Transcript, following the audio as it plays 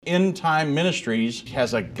End Time Ministries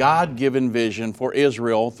has a God-given vision for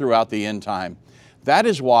Israel throughout the end time. That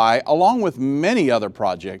is why, along with many other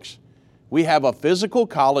projects, we have a physical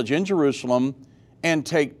college in Jerusalem and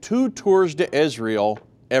take 2 tours to Israel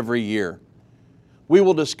every year. We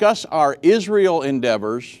will discuss our Israel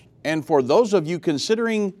endeavors, and for those of you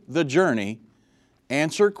considering the journey,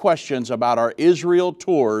 answer questions about our Israel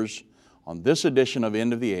tours on this edition of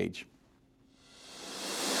End of the Age.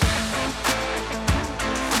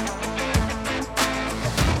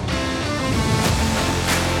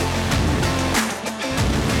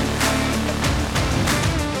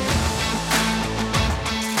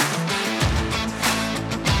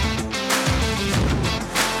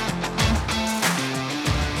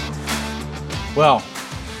 Well,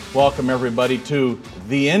 welcome everybody to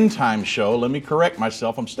the End Time Show. Let me correct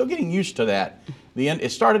myself. I'm still getting used to that.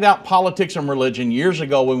 It started out politics and religion years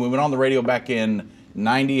ago when we went on the radio back in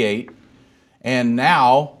 '98, and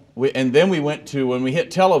now then we went to, when we hit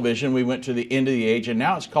television, we went to the End of the Age, and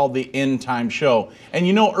now it's called the End Time Show. And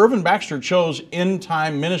you know, Irvin Baxter chose End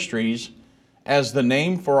Time Ministries as the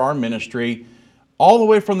name for our ministry all the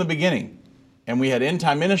way from the beginning. And we had End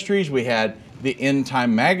Time Ministries, we had the End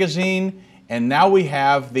Time Magazine, and now we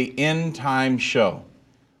have the End Time Show.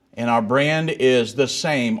 And our brand is the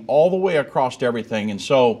same all the way across everything. And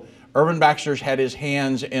so Irvin Baxter's had his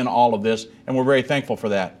hands in all of this, and we're very thankful for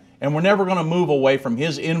that. And we're never going to move away from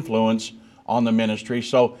his influence on the ministry.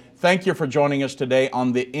 So thank you for joining us today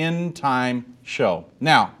on the End Time Show.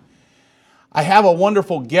 Now, I have a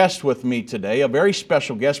wonderful guest with me today, a very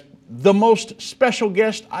special guest, the most special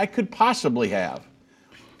guest I could possibly have.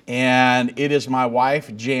 And it is my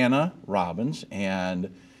wife, Jana Robbins.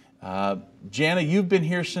 And Jana, you've been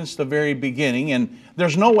here since the very beginning, and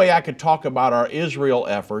there's no way I could talk about our Israel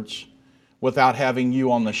efforts without having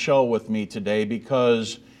you on the show with me today,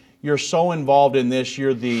 because you're so involved in this.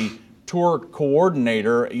 You're the tour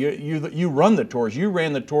coordinator. You run the tours. You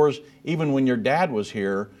ran the tours even when your dad was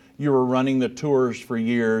here. You were running the tours for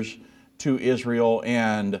years to Israel,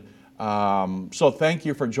 and so thank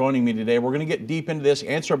you for joining me today. We're going to get deep into this,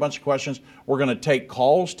 answer a bunch of questions. We're going to take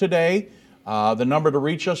calls today. The number to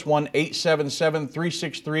reach us,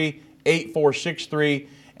 1-877-363-8463.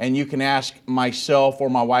 And you can ask myself or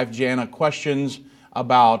my wife, Jana, questions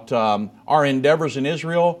about our endeavors in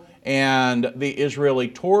Israel and the Israeli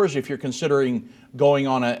tours. If you're considering going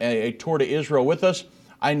on a tour to Israel with us,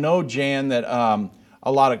 I know, Jan, that a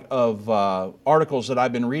lot of articles that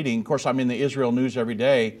I've been reading, of course, I'm in the Israel news every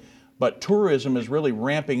day, but tourism is really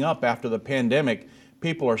ramping up after the pandemic.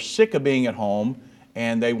 People are sick of being at home,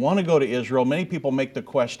 and they want to go to Israel. Many people make the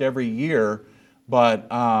quest every year, but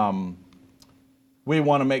we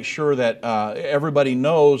want to make sure that everybody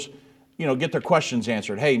knows, get their questions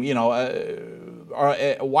answered. Hey,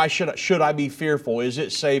 why should I be fearful? Is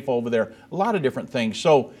it safe over there? A lot of different things.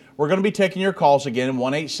 So we're going to be taking your calls again,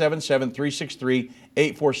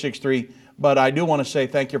 1-877-363-8463. But I do want to say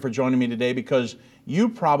thank you for joining me today, because you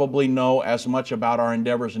probably know as much about our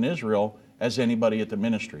endeavors in Israel as anybody at the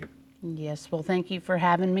ministry. Yes, well, thank you for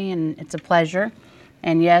having me, and it's a pleasure.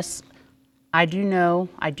 And yes, I do know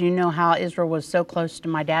how Israel was so close to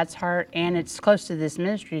my dad's heart, and it's close to this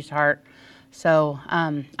ministry's heart. So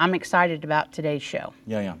I'm excited about today's show.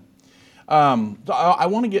 Yeah. I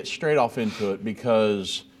want to get straight off into it,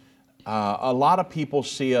 because a lot of people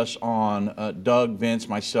see us on, Doug, Vince,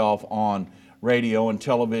 myself, on radio and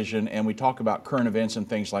television, and we talk about current events and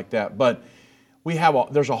things like that. But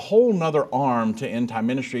there's a whole nother arm to End Time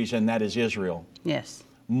Ministries, and that is Israel. Yes.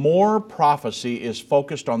 More prophecy is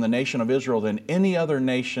focused on the nation of Israel than any other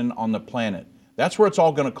nation on the planet. That's where it's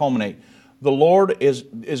all going to culminate. The Lord is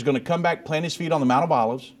going to come back, plant His feet on the Mount of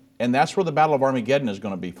Olives, and that's where the Battle of Armageddon is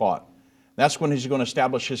going to be fought. That's when He's going to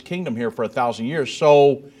establish His kingdom here for 1,000 years.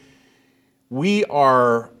 So we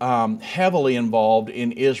are heavily involved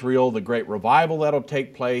in Israel, the great revival that'll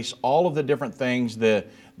take place, all of the different things, the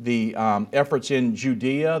efforts in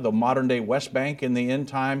Judea, the modern-day West Bank in the end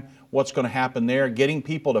time, what's going to happen there, getting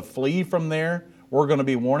people to flee from there. We're going to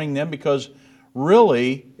be warning them, because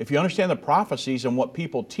really, if you understand the prophecies and what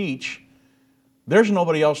people teach, there's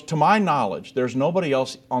nobody else, to my knowledge, there's nobody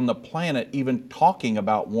else on the planet even talking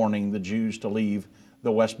about warning the Jews to leave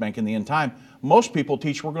the West Bank in the end time. Most people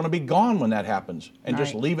teach we're going to be gone when that happens, and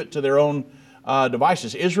just leave it to their own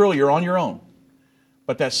devices. Israel, you're on your own.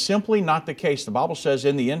 But that's simply not the case. The Bible says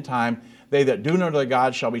in the end time, they that do know their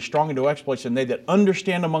God shall be strong and do exploits, and they that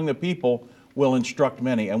understand among the people will instruct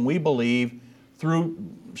many. And we believe, through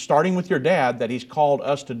starting with your dad, that He's called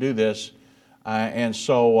us to do this. And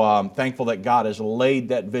so thankful that God has laid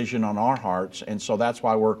that vision on our hearts. And so that's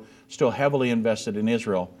why we're still heavily invested in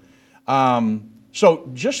Israel. So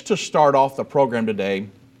just to start off the program today,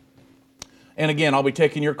 and again, I'll be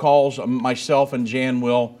taking your calls, myself and Jan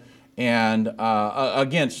will, and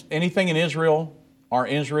against anything in Israel, our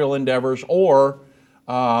Israel endeavors, or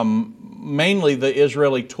mainly the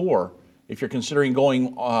Israeli tour. If you're considering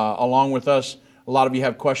going along with us, a lot of you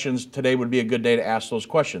have questions. Today would be a good day to ask those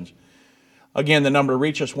questions. Again, the number to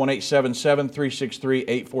reach us,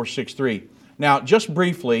 1-877-363-8463. Now, just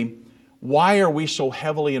briefly, why are we so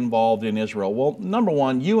heavily involved in Israel? Well, number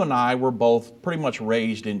one, you and I were both pretty much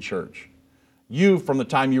raised in church. You from the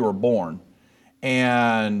time you were born.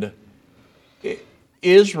 And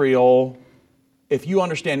Israel, if you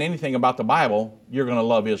understand anything about the Bible, you're going to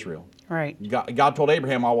love Israel. Right. God told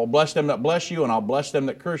Abraham, I will bless them that bless you, and I'll bless them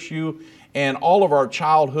that curse you. And all of our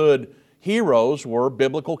childhood heroes were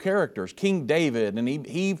biblical characters. King David, and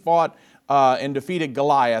he fought and defeated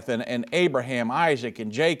Goliath, and Abraham, Isaac,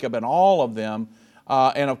 and Jacob, and all of them.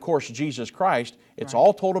 And of course, Jesus Christ. It's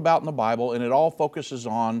all told about in the Bible, and it all focuses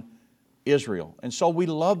on Israel. And so we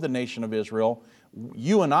love the nation of Israel.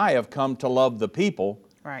 You and I have come to love the people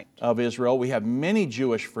of Israel. We have many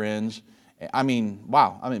Jewish friends.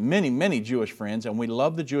 Many Jewish friends, and we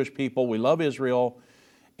love the Jewish people. We love Israel.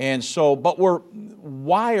 And so, but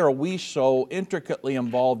why are we so intricately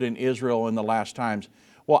involved in Israel in the last times?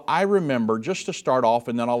 Well, I remember, just to start off,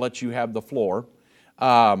 and then I'll let you have the floor,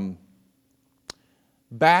 back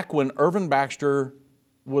when Irvin Baxter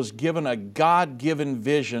was given a God-given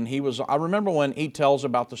vision, I remember when he tells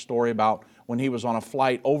about the story about when he was on a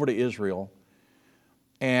flight over to Israel,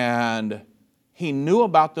 and he knew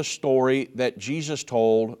about the story that Jesus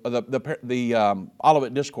told, the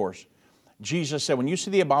Olivet Discourse. Jesus said, when you see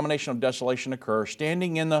the abomination of desolation occur,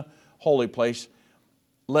 standing in the holy place,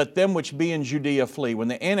 let them which be in Judea flee. When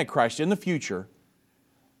the Antichrist in the future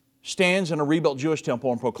stands in a rebuilt Jewish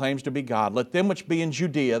temple and proclaims to be God, let them which be in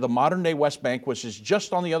Judea, the modern day West Bank, which is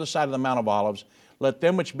just on the other side of the Mount of Olives, let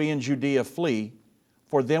them which be in Judea flee,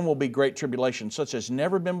 for them will be great tribulation, such as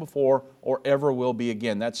never been before or ever will be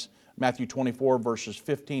again. That's Matthew 24, verses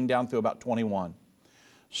 15 down through about 21.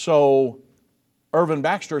 So Irvin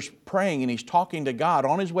Baxter's praying and he's talking to God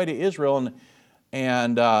on his way to Israel,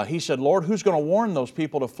 and he said, Lord, who's going to warn those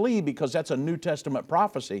people to flee, because that's a New Testament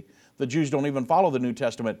prophecy. The Jews don't even follow the New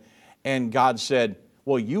Testament. And God said,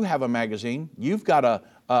 well, you have a magazine. You've got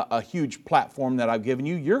a huge platform that I've given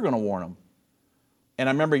you. You're going to warn them. And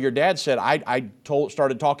I remember your dad said,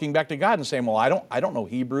 started talking back to God and saying, well, I don't know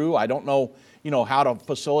Hebrew. I don't know, how to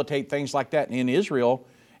facilitate things like that in Israel.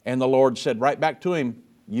 And the Lord said right back to him,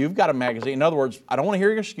 you've got a magazine. In other words, I don't want to hear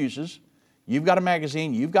your excuses. You've got a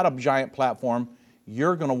magazine. You've got a giant platform.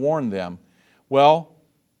 You're going to warn them. Well,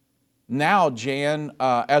 now, Jan,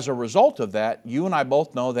 as a result of that, you and I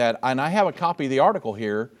both know that, and I have a copy of the article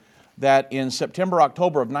here, that in September,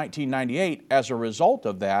 October of 1998, as a result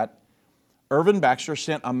of that, Irvin Baxter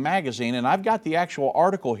sent a magazine, and I've got the actual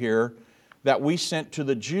article here that we sent to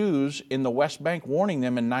the Jews in the West Bank warning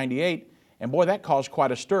them in 98, and boy, that caused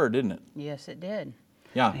quite a stir, didn't it? Yes, it did.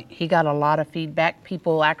 Yeah. He got a lot of feedback.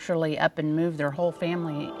 People actually up and moved their whole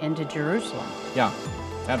family into Jerusalem. Yeah,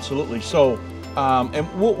 absolutely. So,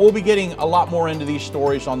 and we'll be getting a lot more into these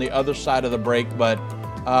stories on the other side of the break, but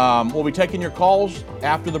we'll be taking your calls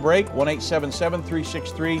after the break,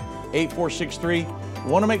 1-877-363-8463.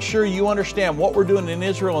 We want to make sure you understand what we're doing in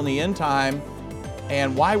Israel in the end time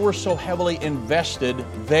and why we're so heavily invested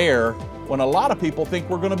there when a lot of people think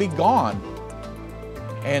we're going to be gone.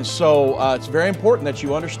 And so it's very important that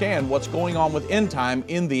you understand what's going on with end time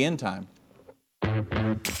in the end time.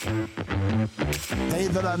 They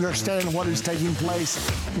that understand what is taking place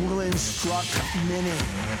will instruct many.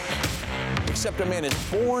 Except a man is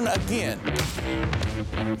born again,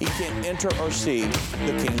 he can't enter or see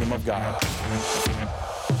the kingdom of God.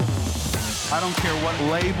 I don't care what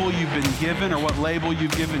label you've been given or what label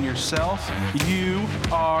you've given yourself. You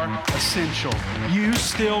are essential. You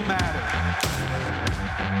still matter.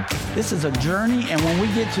 This is a journey, and when we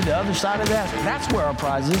get to the other side of that, that's where our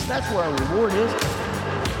prize is. That's where our reward is.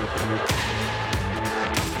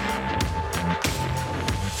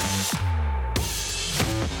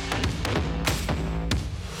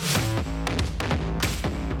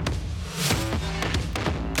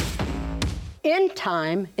 End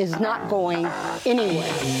time is not going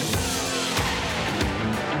anywhere.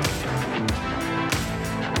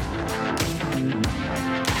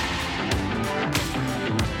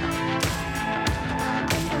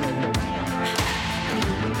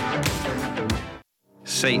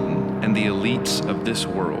 Satan and the elites of this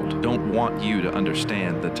world don't want you to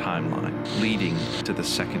understand the timeline leading to the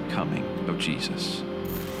second coming of Jesus.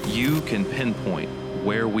 You can pinpoint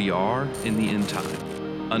where we are in the end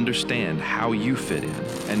time understand how you fit in,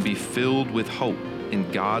 and be filled with hope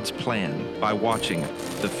in God's plan by watching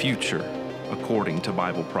The Future According to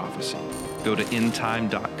Bible Prophecy. Go to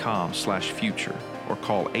endtime.com/future or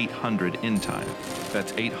call 800-ENDTIME.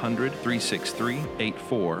 That's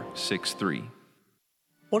 800-363-8463.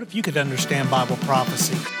 What if you could understand Bible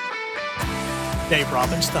prophecy? Dave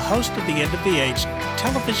Robbins, the host of the End of the Age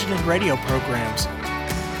television and radio programs,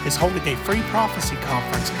 is holding a free prophecy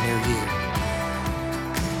conference near you.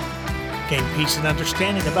 Gain peace and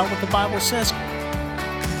understanding about what the Bible says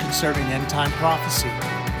concerning end-time prophecy.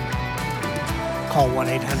 Call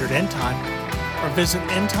 1-800-ENDTIME or visit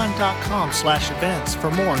endtime.com/events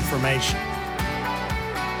for more information.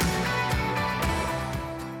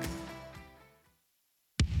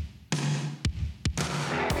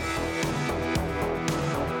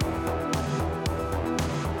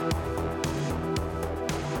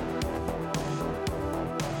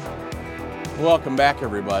 Welcome back,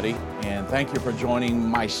 everybody, and thank you for joining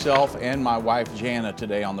myself and my wife Jana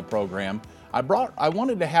today on the program. I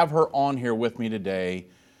wanted to have her on here with me today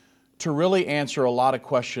to really answer a lot of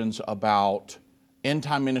questions about End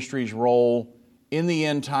Time Ministries' role in the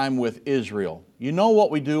end time with Israel. You know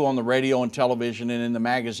what we do on the radio and television and in the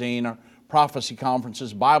magazine, our prophecy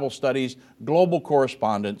conferences, Bible studies, global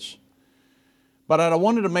correspondence. But I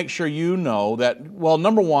wanted to make sure you know that, well,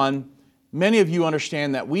 number one, many of you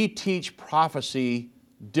understand that we teach prophecy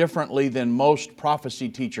differently than most prophecy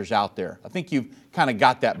teachers out there. I think you've kind of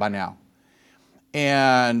got that by now.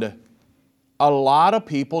 And a lot of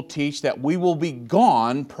people teach that we will be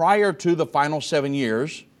gone prior to the final 7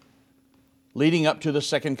 years, leading up to the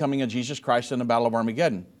second coming of Jesus Christ and the Battle of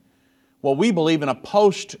Armageddon. Well, we believe in a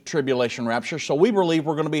post-tribulation rapture, so we believe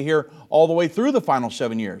we're going to be here all the way through the final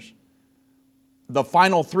 7 years. The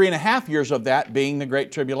final 3.5 years of that being the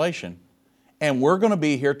Great Tribulation. And we're going to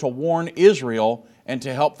be here to warn Israel and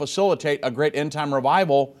to help facilitate a great end-time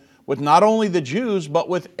revival with not only the Jews, but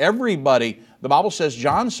with everybody. The Bible says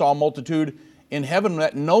John saw a multitude in heaven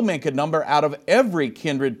that no man could number out of every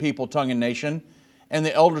kindred, people, tongue, and nation. And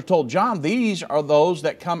the elder told John, these are those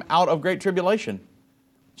that come out of great tribulation.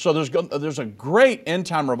 So there's a great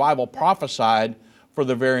end-time revival prophesied for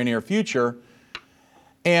the very near future.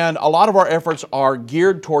 And a lot of our efforts are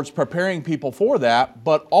geared towards preparing people for that,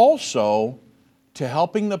 but also to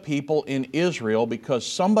helping the people in Israel, because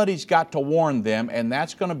somebody's got to warn them, and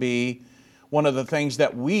that's going to be one of the things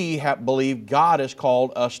that we believe God has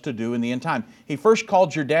called us to do in the end time. He first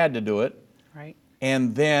called your dad to do it, Right.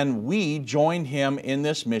 and then we joined him in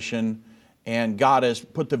this mission, and God has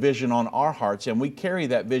put the vision on our hearts, and we carry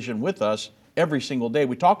that vision with us every single day.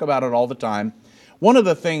 We talk about it all the time. One of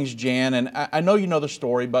the things, Jan, and I know you know the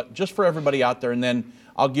story, but just for everybody out there, and then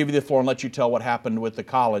I'll give you the floor and let you tell what happened with the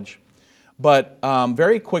college. But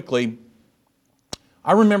very quickly,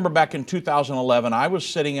 I remember back in 2011, I was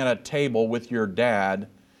sitting at a table with your dad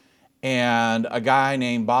and a guy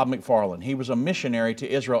named Bob McFarland. He was a missionary to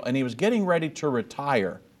Israel, and he was getting ready to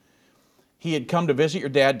retire. He had come to visit your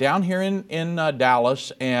dad down here in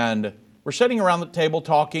Dallas, and we're sitting around the table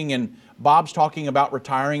talking, and Bob's talking about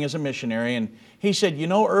retiring as a missionary, and he said, you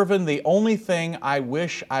know, Irvin, the only thing I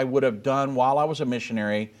wish I would have done while I was a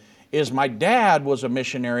missionary is my dad was a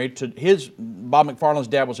missionary to Bob McFarland's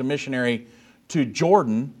dad was a missionary to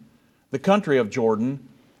Jordan, the country of Jordan,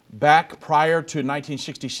 back prior to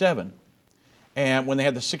 1967, and when they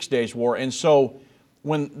had the 6 Days War. And so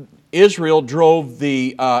when Israel drove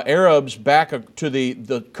the Arabs back to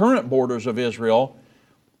the current borders of Israel,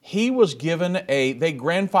 he was given they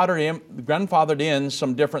grandfathered in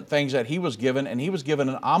some different things that he was given, and he was given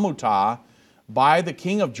an Amutah by the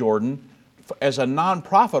king of Jordan as a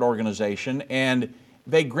non-profit organization, and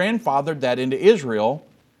they grandfathered that into Israel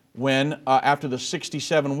when after the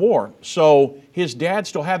 67 war. So his dad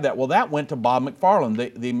still had that. Well, that went to Bob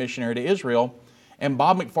McFarland, the missionary to Israel, and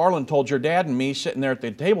Bob McFarland told your dad and me sitting there at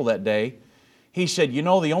the table that day, he said, you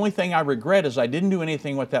know, the only thing I regret is I didn't do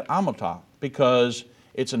anything with that Amutah, because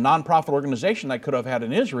it's a non-profit organization I could have had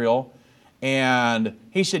in Israel, and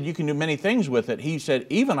he said, you can do many things with it. He said,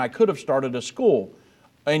 even I could have started a school.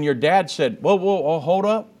 And your dad said, whoa, hold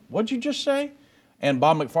up. What'd you just say? And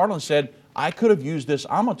Bob McFarland said, I could have used this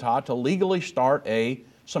Amutah to legally start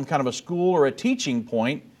some kind of a school or a teaching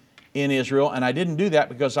point in Israel, and I didn't do that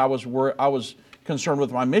because I was concerned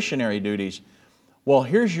with my missionary duties. Well,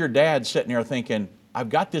 here's your dad sitting there thinking, I've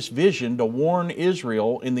got this vision to warn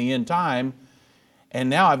Israel in the end time,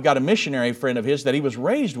 and now I've got a missionary friend of his that he was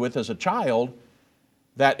raised with as a child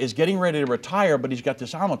that is getting ready to retire, but he's got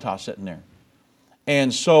this Amutah sitting there.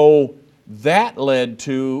 And so that led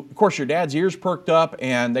to, of course, your dad's ears perked up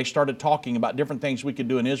and they started talking about different things we could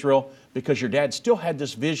do in Israel because your dad still had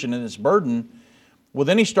this vision and this burden. Well,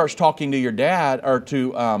 then he starts talking to your dad, or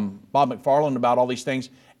to Bob McFarland, about all these things.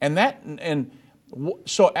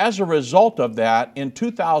 So as a result of that, in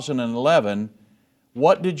 2011,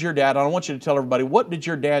 what did your dad, I want you to tell everybody, what did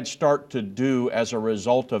your dad start to do as a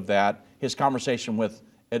result of that, his conversation with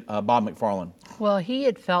Bob McFarland? Well, he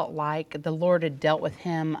had felt like the Lord had dealt with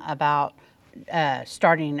him about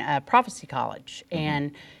starting a prophecy college,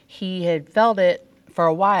 and he had felt it for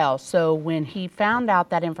a while. So when he found out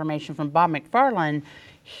that information from Bob McFarland,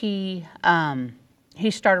 he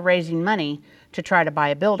started raising money to try to buy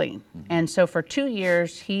a building. And so for 2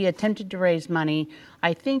 years, he attempted to raise money.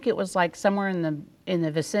 I think it was like somewhere in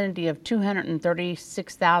the vicinity of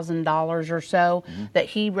 $236,000 or so that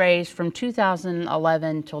he raised from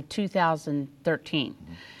 2011 till 2013.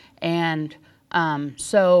 And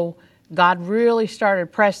so God really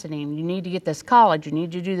started pressing him. You need to get this college. You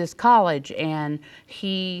need to do this college. And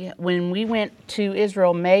when we went to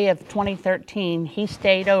Israel, May of 2013, he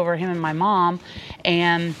stayed over, him and my mom,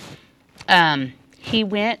 and he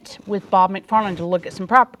went with Bob McFarland to look at some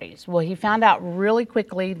properties. Well, he found out really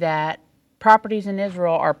quickly that properties in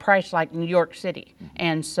Israel are priced like New York City.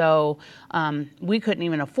 And so we couldn't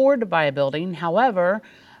even afford to buy a building. However,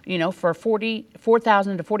 for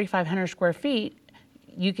 4,000 to 4,500 square feet,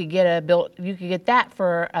 you could get that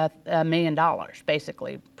for $1 million,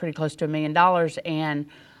 basically, pretty close to $1 million. And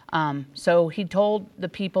so he told the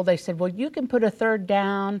people, they said, well, you can put a third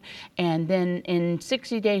down, and then in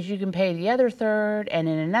 60 days you can pay the other third, and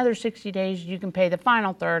in another 60 days you can pay the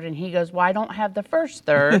final third. And he goes, well, I don't have the first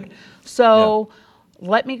third, so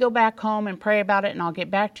let me go back home and pray about it, and I'll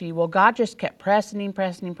get back to you. Well, God just kept pressing him.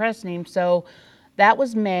 So that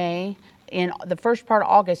was May. In the first part of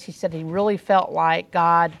August, he said he really felt like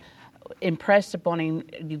God impressed upon him,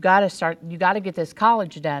 you got to get this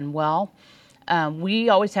college done. Well, we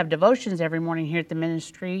always have devotions every morning here at the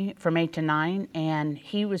ministry from 8 to 9, and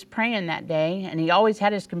he was praying that day, and he always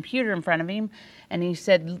had his computer in front of him, and he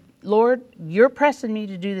said, Lord, you're pressing me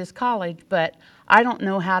to do this college, but I don't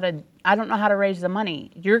know how to raise the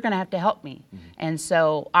money. You're going to have to help me. And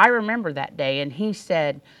so I remember that day, and he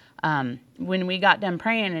said, when we got done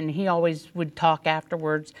praying, and he always would talk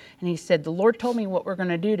afterwards, and he said, the Lord told me what we're going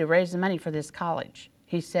to do to raise the money for this college.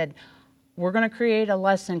 He said, we're going to create a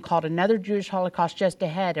lesson called Another Jewish Holocaust Just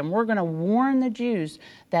Ahead, and we're going to warn the Jews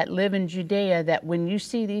that live in Judea that when you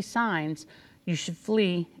see these signs, you should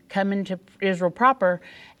flee, come into Israel proper,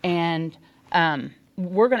 and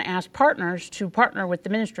we're going to ask partners to partner with the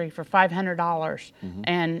ministry for $500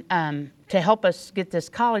 and to help us get this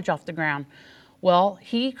college off the ground. Well,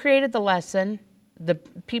 he created the lesson. The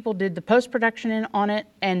people did the post-production on it,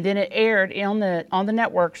 and then it aired on the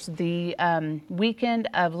networks the weekend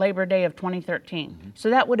of Labor Day of 2013. So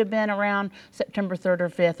that would have been around September 3rd or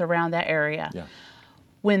 5th, around that area. Yeah.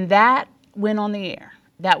 When that went on the air,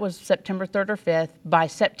 that was September 3rd or 5th. By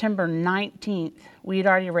September 19th, we had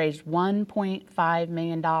already raised $1.5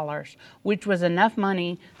 million, which was enough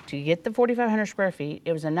money to get the 4,500 square feet.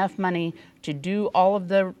 It was enough money to do all of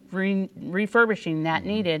the refurbishing that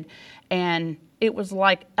needed, and it was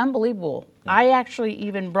like unbelievable. Yeah. I actually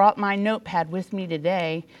even brought my notepad with me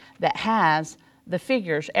today that has the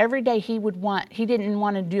figures. Every day he didn't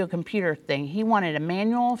want to do a computer thing. He wanted a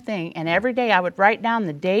manual thing, and every day I would write down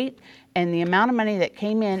the date and the amount of money that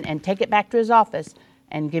came in and take it back to his office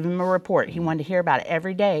and give him a report. He wanted to hear about it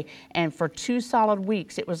every day. And for 2 solid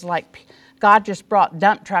weeks, it was like God just brought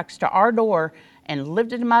dump trucks to our door and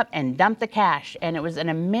lifted them up and dumped the cash. And it was an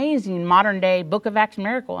amazing modern day Book of Acts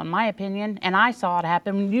miracle, in my opinion. And I saw it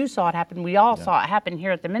happen. You saw it happen. We all saw it happen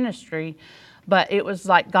here at the ministry. But it was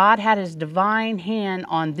like God had his divine hand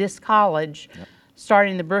on this college,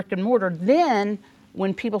 starting the brick and mortar. Then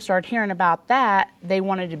when people started hearing about that, they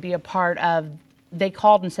wanted to be a part of, they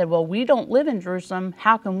called and said, well, we don't live in Jerusalem.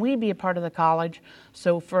 How can we be a part of the college?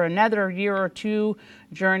 So for another year or two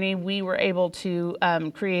journey, we were able to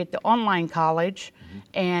create the online college.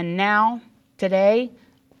 And now, today,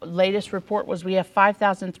 latest report was we have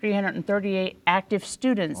 5,338 active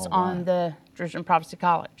students on the Jerusalem Prophecy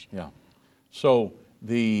College. Yeah. So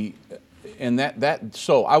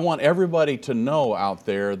so I want everybody to know out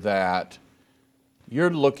there that you're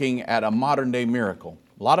looking at a modern day miracle.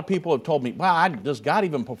 A lot of people have told me, wow, does God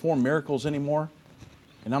even perform miracles anymore?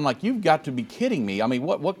 And I'm like, you've got to be kidding me. I mean,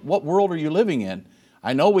 what world are you living in?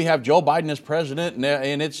 I know we have Joe Biden as president,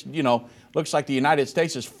 and it's, looks like the United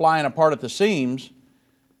States is flying apart at the seams.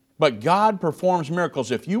 But God performs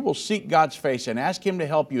miracles. If you will seek God's face and ask Him to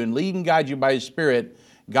help you and lead and guide you by His Spirit,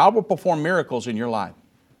 God will perform miracles in your life.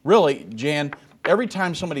 really, Jan, every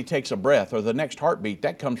time somebody takes a breath or the next heartbeat,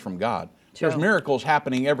 that comes from God. There's miracles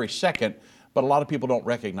happening every second, but a lot of people don't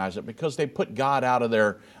recognize it because they put God out of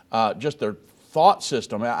their, just their thought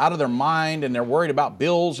system, out of their mind, and they're worried about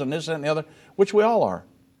bills and this and the other, which we all are.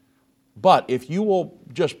 But if you will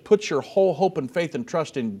just put your whole hope and faith and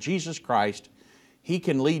trust in Jesus Christ, He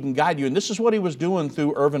can lead and guide you. And this is what He was doing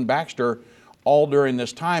through Irvin Baxter all during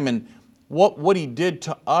this time. And what He did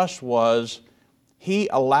to us was He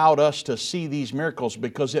allowed us to see these miracles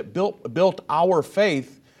because it built our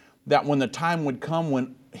faith that when the time would come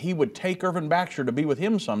when He would take Irvin Baxter to be with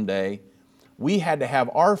Him someday, we had to have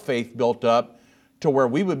our faith built up to where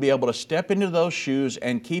we would be able to step into those shoes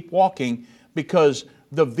and keep walking, because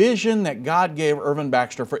the vision that God gave Irvin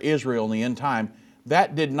Baxter for Israel in the end time,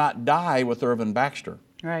 that did not die with Irvin Baxter.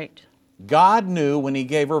 Right. God knew when He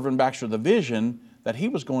gave Irvin Baxter the vision that He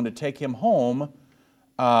was going to take him home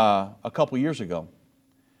a couple years ago.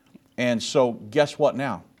 And so guess what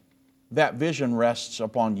now? That vision rests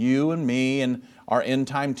upon you and me and our end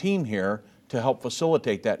time team here to help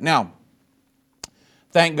facilitate that. Now,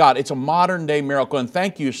 thank God, it's a modern day miracle, and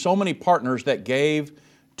thank you so many partners that gave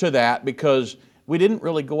to that, because we didn't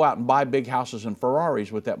really go out and buy big houses and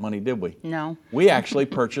Ferraris with that money, did we? No. We actually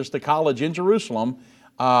purchased the college in Jerusalem,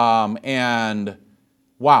 and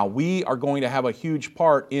wow, we are going to have a huge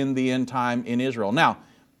part in the end time in Israel. Now,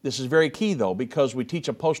 this is very key though, because we teach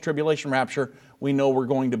a post-tribulation rapture. We know we're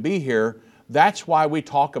going to be here. That's why we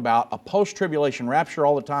talk about a post-tribulation rapture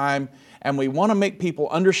all the time, and we want to make people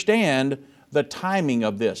understand the timing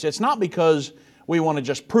of this. It's not because we want to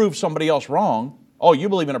just prove somebody else wrong. Oh, you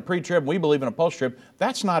believe in a pre-trib, we believe in a post-trib.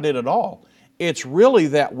 That's not it at all. It's really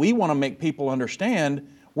that we want to make people understand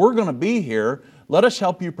we're going to be here. Let us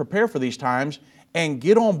help you prepare for these times and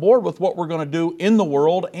get on board with what we're going to do in the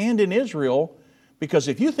world and in Israel. Because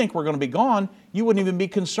if you think we're going to be gone, you wouldn't even be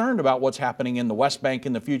concerned about what's happening in the West Bank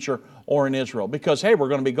in the future or in Israel. Because, hey, we're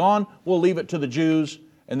going to be gone, we'll leave it to the Jews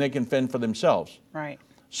and they can fend for themselves. Right.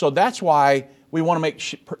 So that's why we want to make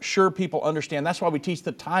sure people understand. That's why we teach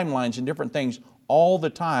the timelines and different things all the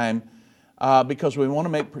time, because we want to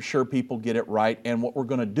make sure people get it right and what we're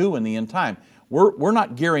going to do in the end time. We're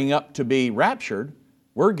not gearing up to be raptured.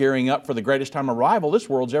 We're gearing up for the greatest time of arrival this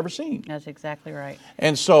world's ever seen. That's exactly right.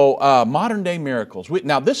 And so modern day miracles.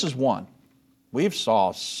 Now this is one. We've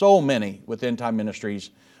saw so many with End Time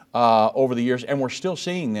Ministries over the years, and we're still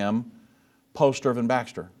seeing them post Irvin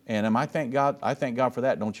Baxter. And I thank God for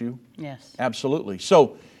that, don't you? Yes. Absolutely.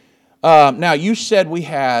 So now you said we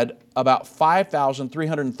had about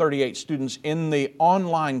 5,338 students in the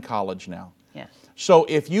online college now. Yes. So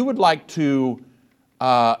if you would like to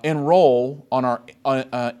enroll on our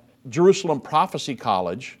Jerusalem Prophecy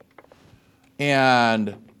College,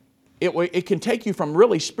 and it can take you from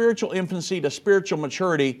really spiritual infancy to spiritual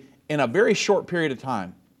maturity in a very short period of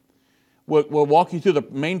time. We'll walk you through the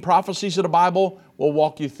main prophecies of the Bible. We'll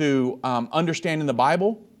walk you through understanding the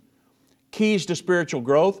Bible, keys to spiritual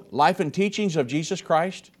growth, life and teachings of Jesus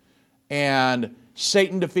Christ, and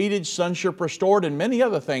Satan defeated, sonship restored, and many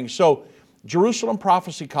other things. So Jerusalem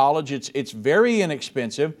Prophecy College, it's very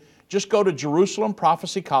inexpensive. Just go to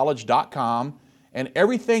JerusalemProphecyCollege.com, and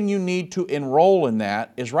everything you need to enroll in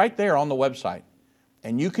that is right there on the website.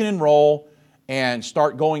 And you can enroll and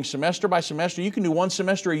start going semester by semester. You can do one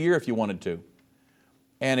semester a year if you wanted to.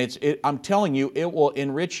 And I'm telling you, it will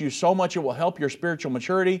enrich you so much. It will help your spiritual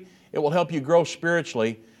maturity. It will help you grow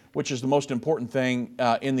spiritually, which is the most important thing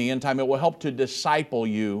in the end time. It will help to disciple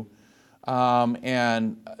you.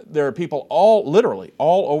 And there are people literally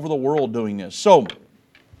all over the world doing this. So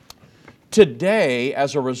today,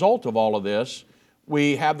 as a result of all of this,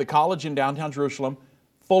 we have the college in downtown Jerusalem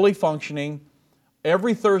fully functioning.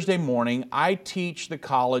 Every Thursday morning, I teach the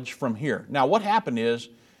college from here. Now, what happened is,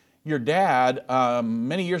 your dad,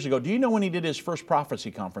 many years ago, do you know when he did his first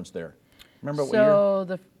prophecy conference there? Remember what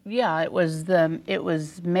year? It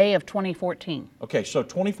was May of 2014. Okay, so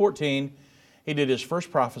 2014, he did his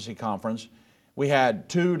first prophecy conference. We had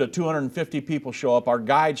 200 to 250 people show up. Our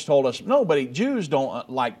guides told us, Jews don't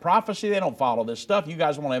like prophecy. They don't follow this stuff. You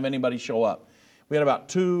guys won't have anybody show up. We had about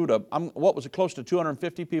close to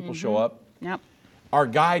 250 people show up. Yep. Our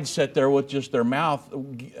guides sat there with just their mouth,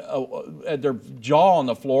 their jaw on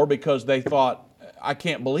the floor, because they thought, I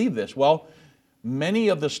can't believe this. Well, many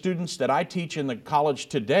of the students that I teach in the college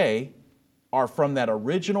today are from that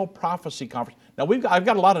original prophecy conference. Now, I've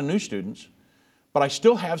got a lot of new students, but I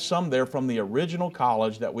still have some there from the original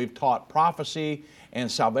college that we've taught prophecy and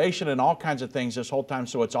salvation and all kinds of things this whole time,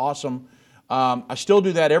 so it's awesome. I still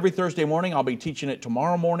do that every Thursday morning. I'll be teaching it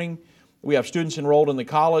tomorrow morning. We have students enrolled in the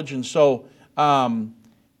college, and so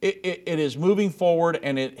it is moving forward,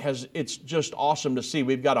 and it's just awesome to see.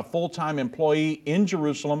 We've got a full-time employee in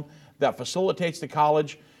Jerusalem that facilitates the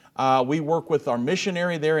college. We work with our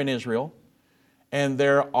missionary there in Israel, and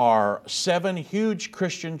there are 7 huge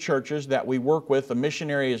Christian churches that we work with. The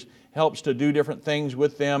missionary helps to do different things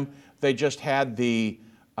with them. They just had the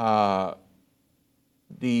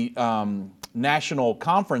national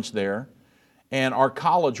conference there, and our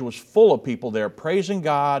college was full of people there praising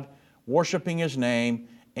God, worshiping His name,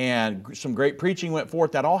 and some great preaching went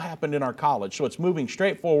forth. That all happened in our college. So it's moving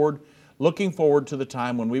straight forward, looking forward to the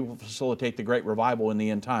time when we will facilitate the great revival in the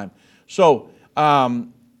end time. So,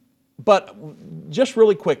 but just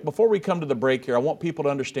really quick, before we come to the break here, I want people to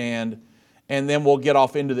understand, and then we'll get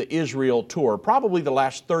off into the Israel tour. Probably the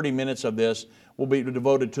last 30 minutes of this will be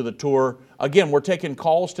devoted to the tour. Again, we're taking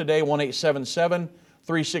calls today,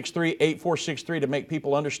 1-877-363-8463, to make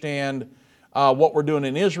people understand what we're doing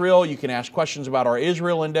in Israel. You can ask questions about our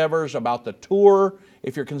Israel endeavors, about the tour.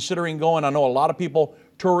 If you're considering going, I know a lot of people,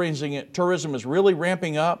 tourism is really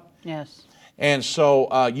ramping up. Yes. And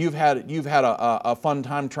so you've had a fun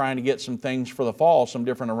time trying to get some things for the fall, some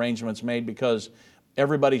different arrangements made, because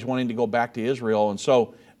everybody's wanting to go back to Israel. And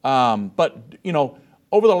so, but you know,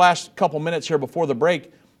 over the last couple minutes here before the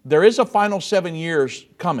break, there is a final 7 years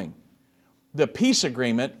coming. The peace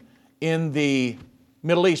agreement in the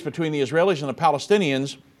Middle East between the Israelis and the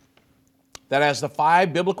Palestinians that has the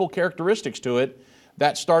 5 biblical characteristics to it,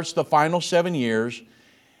 that starts the final 7 years.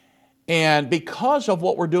 And because of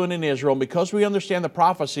what we're doing in Israel, and because we understand the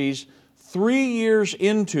prophecies, 3 years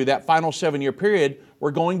into that final 7-year period,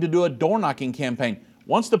 we're going to do a door-knocking campaign.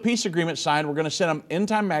 Once the peace agreement's signed, we're going to send an End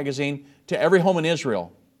Time magazine to every home in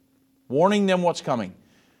Israel, warning them what's coming.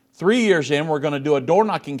 3 years in, we're going to do a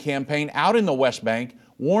door-knocking campaign out in the West Bank,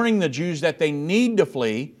 warning the Jews that they need to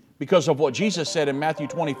flee because of what Jesus said in Matthew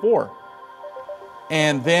 24.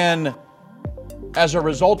 And then, as a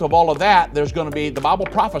result of all of that, there's going to be, the Bible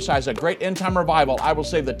prophesies a great end-time revival. I will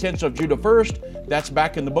save the tents of Judah first. That's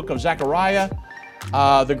back in the book of Zechariah.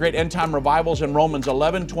 The great end-time revivals in Romans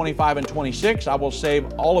 11, 25, and 26. I will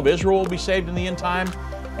save, all of Israel will be saved in the end time.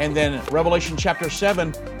 And then Revelation chapter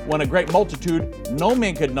 7, when a great multitude, no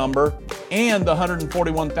man could number, and the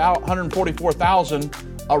 144,000,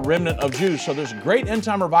 a remnant of Jews. So there's great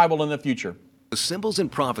end-time revival in the future. The symbols and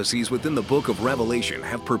prophecies within the book of Revelation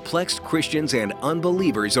have perplexed Christians and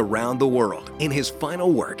unbelievers around the world. In his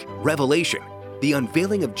final work, Revelation, The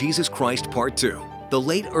Unveiling of Jesus Christ Part 2, the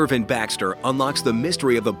late Irvin Baxter unlocks the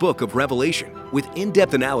mystery of the book of Revelation with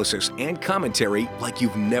in-depth analysis and commentary like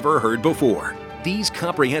you've never heard before. These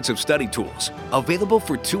comprehensive study tools, available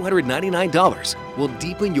for $299, will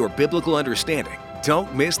deepen your biblical understanding.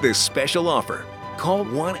 Don't miss this special offer. Call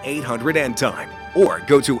 1-800-END-TIME or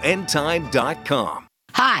go to endtime.com.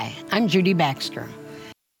 Hi, I'm Judy Baxter.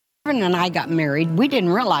 Irvin and I got married. We didn't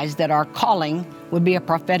realize that our calling would be a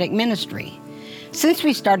prophetic ministry. Since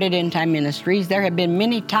we started End Time Ministries, there have been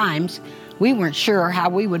many times we weren't sure how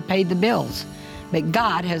we would pay the bills, but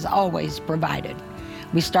God has always provided.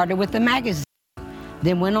 We started with the magazine,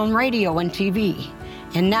 then went on radio and TV,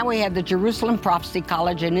 and now we have the Jerusalem Prophecy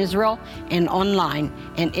College in Israel and online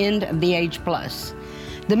and End of the Age Plus.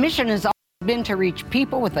 The mission has always been to reach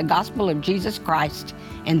people with the gospel of Jesus Christ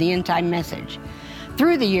and the end time message.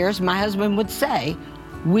 Through the years, my husband would say,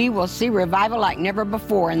 we will see revival like never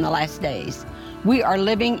before in the last days. We are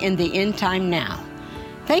living in the end time now.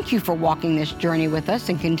 Thank you for walking this journey with us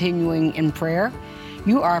and continuing in prayer.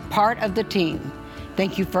 You are a part of the team.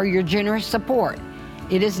 Thank you for your generous support.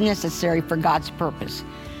 It is necessary for God's purpose.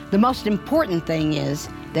 The most important thing is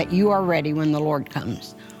that you are ready when the Lord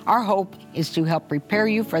comes. Our hope is to help prepare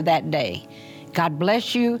you for that day. God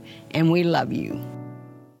bless you, and we love you.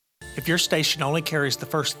 If your station only carries the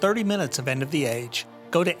first 30 minutes of End of the Age,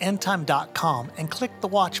 go to endtime.com and click the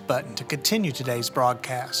watch button to continue today's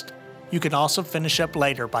broadcast. You can also finish up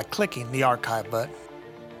later by clicking the archive button.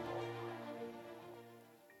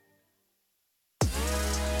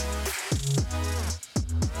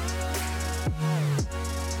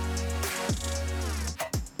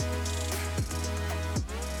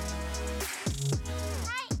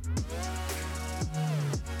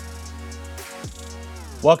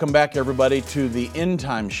 Welcome back, everybody, to the End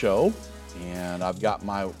Time Show. And I've got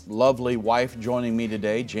my lovely wife joining me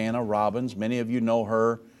today, Jana Robbins. Many of you know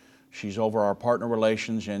her. She's over our partner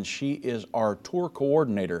relations, and she is our tour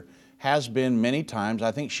coordinator. Has been many times.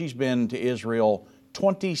 I think she's been to Israel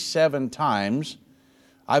 27 times.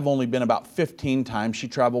 I've only been about 15 times. She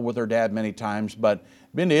traveled with her dad many times, but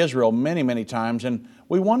been to Israel many, many times. And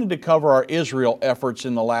we wanted to cover our Israel efforts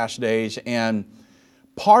in the last days, and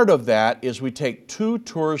part of that is we take 2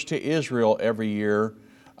 tours to Israel every year.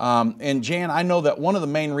 And Jan, I know that one of the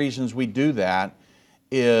main reasons we do that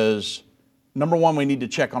is, number one, we need to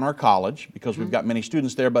check on our college because we've got many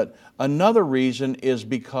students there. But another reason is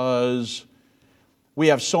because we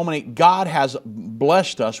have so many, God has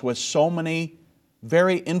blessed us with so many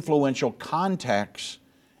very influential contacts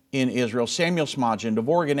in Israel. Samuel Smodgen,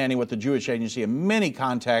 Devorah Ganani with the Jewish Agency, and many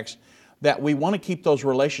contacts that we want to keep those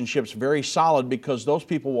relationships very solid because those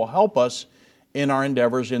people will help us in our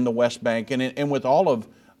endeavors in the West Bank and with all of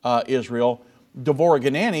Israel. Devorah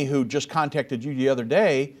Ganani, who just contacted you the other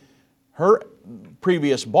day, her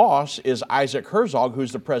previous boss is Isaac Herzog,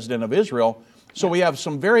 who's the president of Israel. So we have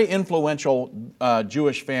some very influential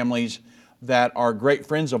Jewish families that are great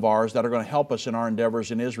friends of ours that are going to help us in our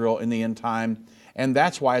endeavors in Israel in the end time. And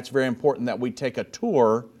that's why it's very important that we take a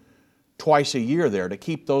tour twice a year there to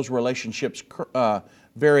keep those relationships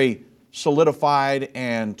very solidified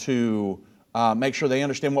and to make sure they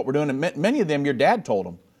understand what we're doing. And many of them, your dad told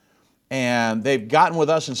them. And they've gotten with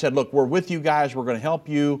us and said, look, we're with you guys. We're going to help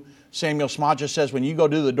you. Samuel Smodgen says, when you go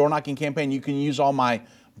do the door knocking campaign, you can use all my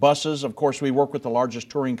buses. Of course, we work with the largest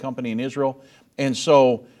touring company in Israel. And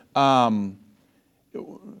so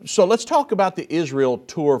let's talk about the Israel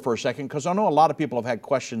tour for a second, because I know a lot of people have had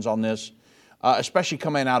questions on this, especially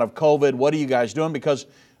coming out of COVID. What are you guys doing? Because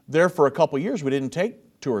there for a couple years, we didn't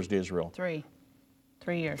take tours to Israel. 3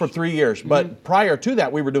 years. For 3 years. But prior to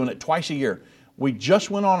that, we were doing it twice a year. We just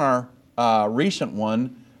went on our recent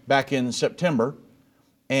one back in September,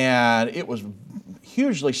 and it was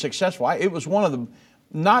hugely successful. It was one of the,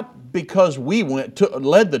 not because we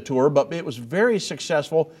led the tour, but it was very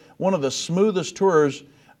successful. One of the smoothest tours.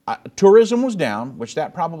 Tourism was down, which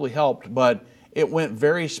that probably helped, but it went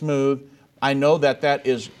very smooth. I know that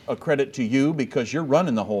is a credit to you because you're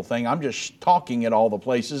running the whole thing. I'm just talking at all the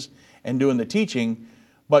places and doing the teaching,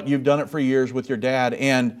 but you've done it for years with your dad.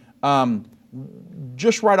 And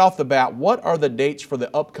just right off the bat, what are the dates for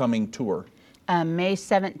the upcoming tour? May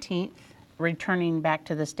 17th, returning back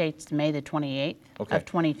to the States May the 28th of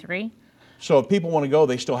 23. So if people want to go,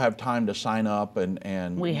 they still have time to sign up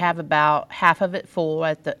and We have about half of it full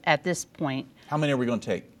at this point. How many are we going to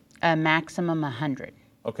take? A maximum 100.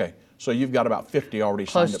 Okay, so you've got about 50 already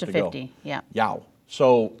signed up to go. Close to 50, yeah. Yow.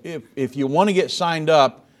 So if you want to get signed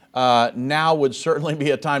up, now would certainly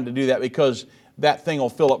be a time to do that because that thing will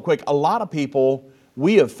fill up quick. A lot of people,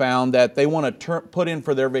 we have found that they want to put in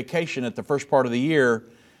for their vacation at the first part of the year,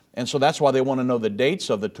 and so that's why they want to know the dates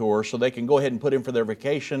of the tour so they can go ahead and put in for their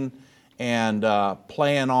vacation and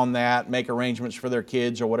plan on that, make arrangements for their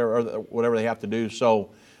kids or whatever they have to do.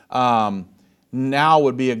 So now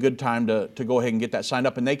would be a good time to go ahead and get that signed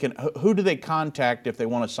up. And who do they contact if they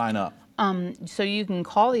want to sign up? So you can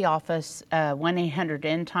call the office,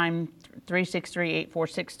 1-800-END-TIME,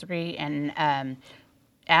 363-8463, and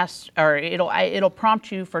ask, or it'll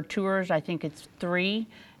prompt you for tours. I think it's 3,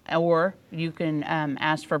 or you can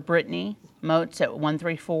ask for Brittany Moats at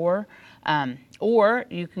 134. Or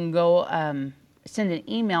you can go send an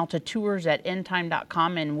email to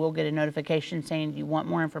tours@endtime.com and we'll get a notification saying you want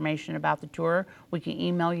more information about the tour. We can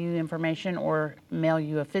email you information or mail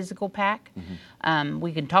you a physical pack.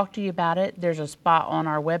 We can talk to you about it. There's a spot on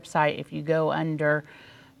our website if you go under,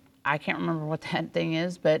 I can't remember what that thing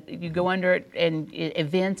is, but you go under it and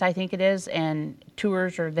events, I think it is, and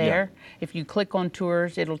tours are there. Yeah. If you click on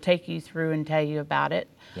tours, it'll take you through and tell you about it.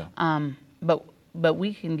 Yeah. But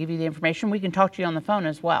we can give you the information. We can talk to you on the phone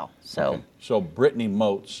as well. So, okay. So Brittany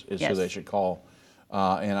Moats is yes. who they should call.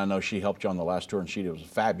 And I know she helped you on the last tour, and she was a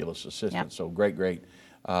fabulous assistant. Yep. So great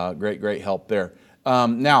help there.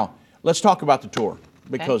 Now, let's talk about the tour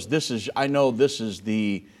because I know this is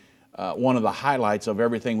the one of the highlights of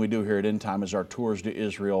everything we do here at End Time is our tours to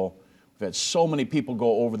Israel. We've had so many people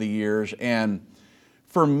go over the years, and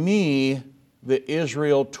for me, the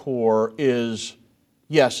Israel tour is.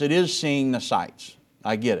 Yes, it is seeing the sights.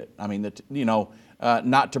 I get it. I mean,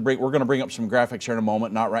 not to bring. We're going to bring up some graphics here in a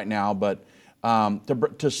moment, not right now, but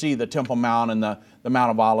to see the Temple Mount and the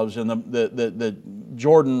Mount of Olives and the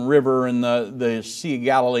Jordan River and the Sea of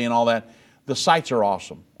Galilee and all that. The sights are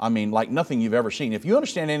awesome. I mean, like nothing you've ever seen. If you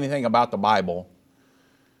understand anything about the Bible,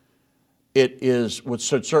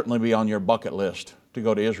 should certainly be on your bucket list to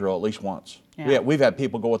go to Israel at least once. Yeah. We've had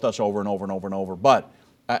people go with us over and over and over and over, but.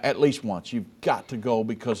 At least once. You've got to go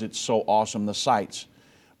because it's so awesome, the sights.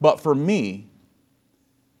 But for me,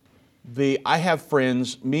 I have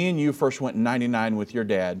friends, me and you first went in 99 with your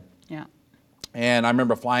dad. Yeah. And I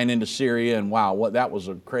remember flying into Syria and wow, that was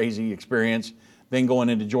a crazy experience. Then going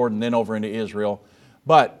into Jordan, then over into Israel.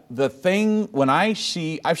 But the thing, I've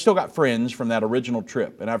still got friends from that original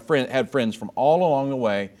trip, and I've had friends from all along the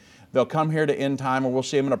way. They'll come here to End Time or we'll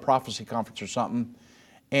see them at a prophecy conference or something.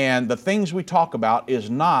 And the things we talk about is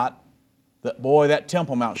not that, boy, that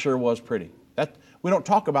Temple Mount sure was pretty. We don't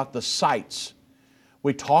talk about the sights.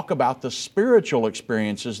 We talk about the spiritual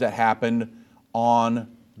experiences that happened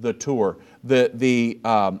on the tour, at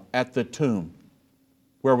the tomb,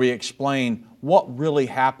 where we explain what really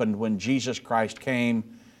happened when Jesus Christ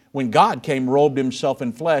came, when God came, robed himself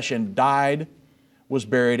in flesh and died, was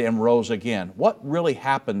buried, and rose again. What really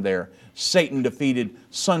happened there? Satan defeated,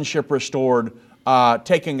 sonship restored,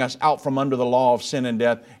 taking us out from under the law of sin and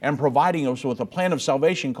death, and providing us with a plan of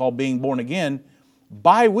salvation called being born again,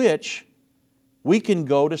 by which we can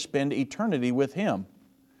go to spend eternity with Him.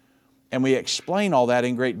 And we explain all that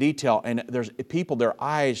in great detail. And there's people, their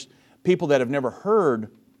eyes, people that have never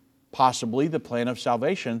heard possibly the plan of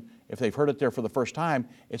salvation, if they've heard it there for the first time,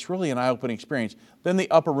 it's really an eye-opening experience. Then the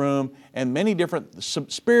upper room and many different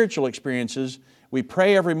spiritual experiences. We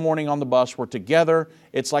pray every morning on the bus. We're together.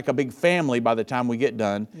 It's like a big family by the time we get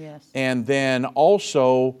done. Yes. And then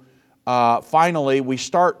also, finally, we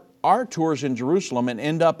start our tours in Jerusalem and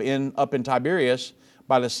end up in Tiberias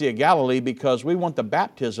by the Sea of Galilee, because we want the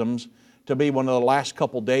baptisms to be one of the last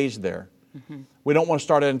couple days there. Mm-hmm. We don't want to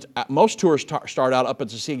start in, most tours start out up at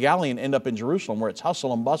the Sea of Galilee and end up in Jerusalem where it's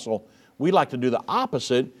hustle and bustle. We like to do the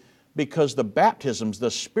opposite, because the baptisms,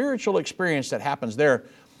 the spiritual experience that happens there.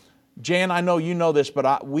 Jan, I know you know this, but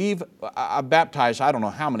I've baptized, I don't know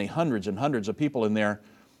how many, hundreds and hundreds of people in there,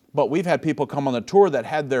 but we've had people come on the tour that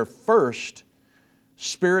had their first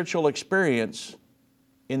spiritual experience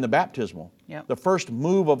in the baptismal. Yep. The first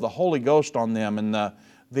move of the Holy Ghost on them, and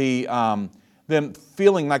them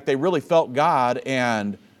feeling like they really felt God,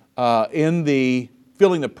 and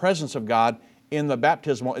feeling the presence of God in the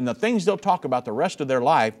baptismal. And the things they'll talk about the rest of their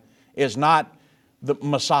life is not the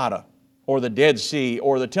Masada or the Dead Sea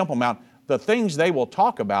or the Temple Mount. The things they will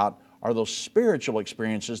talk about are those spiritual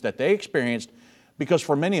experiences that they experienced, because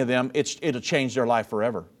for many of them, it'll change their life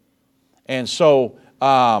forever. And so,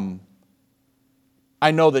 I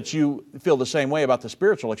know that you feel the same way about the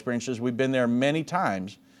spiritual experiences. We've been there many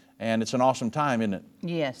times, and it's an awesome time, isn't it?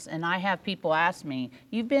 Yes, and I have people ask me,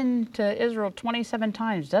 you've been to Israel 27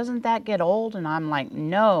 times, doesn't that get old? And I'm like,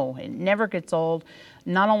 no, it never gets old,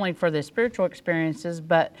 not only for the spiritual experiences,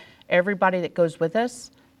 but everybody that goes with us,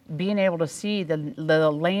 being able to see the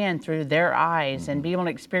land through their eyes, mm-hmm. and be able to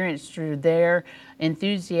experience through their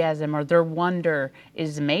enthusiasm or their wonder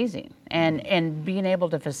is amazing. And being able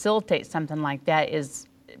to facilitate something like that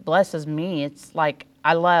blesses me. It's like,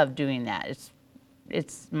 I love doing that.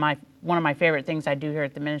 It's one of my favorite things I do here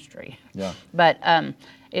at the ministry. Yeah. But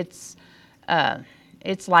it's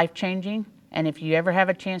life-changing, and if you ever have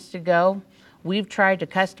a chance to go, we've tried to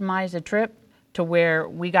customize a trip to where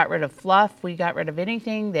we got rid of fluff, we got rid of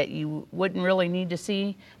anything that you wouldn't really need to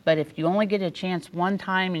see. But if you only get a chance one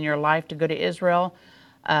time in your life to go to Israel,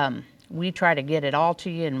 we try to get it all to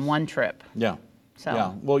you in one trip. Yeah. So.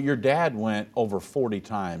 Yeah. Well, your dad went over 40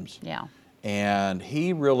 times. Yeah. And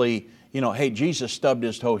he really, hey, Jesus stubbed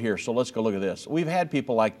his toe here, so let's go look at this. We've had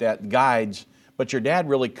people like that, guides, but your dad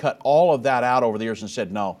really cut all of that out over the years and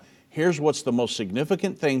said, no, here's what's the most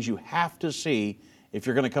significant things you have to see if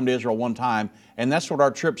you're going to come to Israel one time, and that's what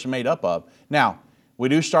our trip's made up of. Now, we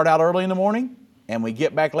do start out early in the morning, and we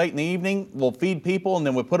get back late in the evening. We'll feed people, and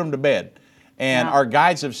then we put them to bed. And our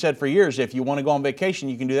guides have said for years, if you want to go on vacation,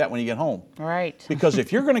 you can do that when you get home. Right. Because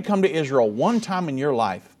if you're going to come to Israel one time in your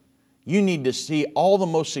life, you need to see all the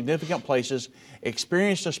most significant places,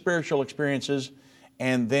 experience the spiritual experiences,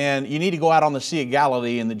 and then you need to go out on the Sea of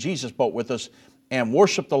Galilee in the Jesus boat with us and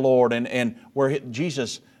worship the Lord, and where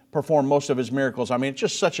Jesus performed most of his miracles. I mean, it's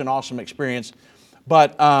just such an awesome experience.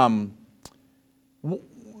 But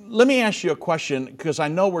let me ask you a question, because I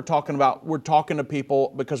know we're talking to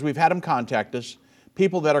people, because we've had them contact us,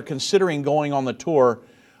 people that are considering going on the tour.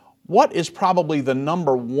 What is probably the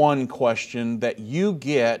number one question that you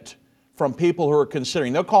get from people who are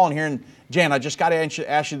considering? They'll call in here and, Jan, I just got to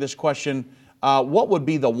ask you this question. What would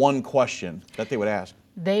be the one question that they would ask?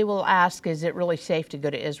 They will ask, is it really safe to go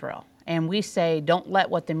to Israel? And we say, don't let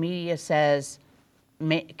what the media says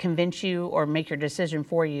convince you or make your decision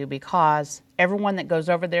for you, because everyone that goes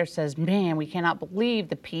over there says, man, we cannot believe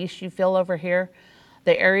the peace you feel over here.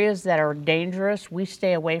 The areas that are dangerous, we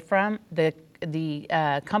stay away from. The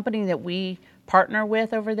company that we partner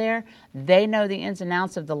with over there, they know the ins and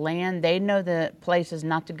outs of the land. They know the places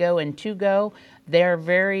not to go and to go. They're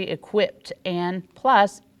very equipped. And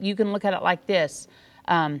plus, you can look at it like this.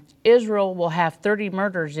 Israel will have 30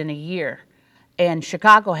 murders in a year, and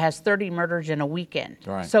Chicago has 30 murders in a weekend.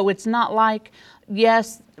 Right. So it's not like,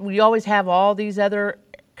 yes, we always have all these other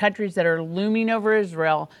countries that are looming over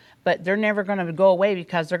Israel, but they're never going to go away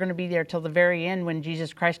because they're going to be there till the very end when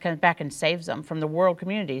Jesus Christ comes back and saves them from the world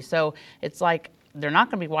community. So it's like they're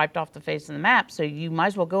not going to be wiped off the face of the map, so you might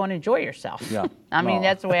as well go and enjoy yourself. Yeah. I mean, No.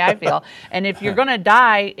 that's the way I feel. And if you're going to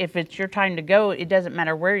die, if it's your time to go, it doesn't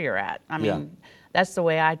matter where you're at. I mean, that's the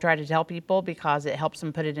way I try to tell people because it helps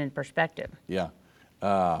them put it in perspective. Yeah.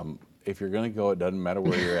 If you're going to go, it doesn't matter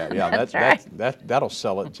where you're at. Yeah, That's right. that'll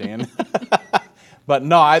sell it, Jan. But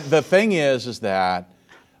no, the thing is that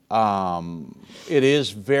it is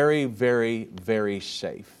very, very, very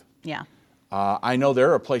safe. Yeah. I know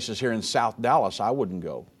there are places here in South Dallas I wouldn't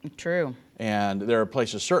go. True. And there are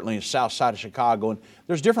places certainly in the south side of Chicago. And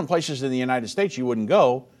there's different places in the United States you wouldn't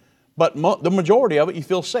go, but the majority of it you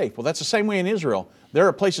feel safe. Well, that's the same way in Israel. There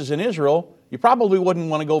are places in Israel you probably wouldn't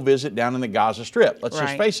want to go visit down in the Gaza Strip. Let's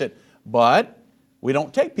just face it. But we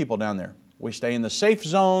don't take people down there. We stay in the safe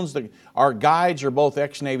zones. Our guides are both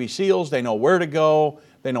ex-Navy SEALs. They know where to go.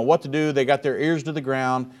 They know what to do. They got their ears to the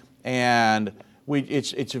ground. And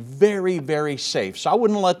it's very, very safe. So I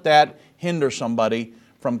wouldn't let that hinder somebody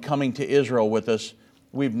from coming to Israel with us.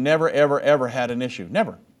 We've never, ever, ever had an issue.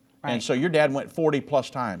 Never. Right. And so your dad went 40 plus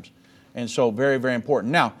times. And so very, very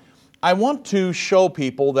important. Now, I want to show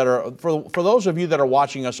people that are, for those of you that are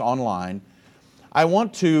watching us online, I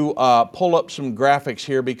want to pull up some graphics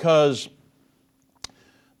here because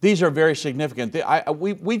these are very significant.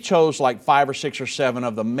 We chose like 5 or 6 or 7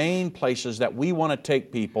 of the main places that we want to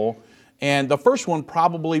take people. And the first one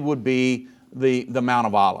probably would be the Mount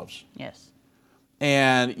of Olives. Yes.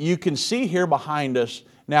 And you can see here behind us,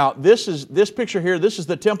 now this picture here, this is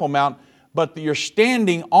the Temple Mount, but you're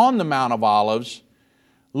standing on the Mount of Olives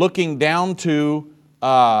looking down to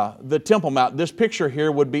the Temple Mount. This picture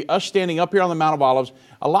here would be us standing up here on the Mount of Olives.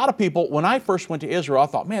 A lot of people, when I first went to Israel, I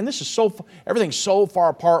thought, man, this is everything's so far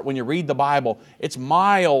apart when you read the Bible. It's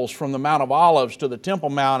miles from the Mount of Olives to the Temple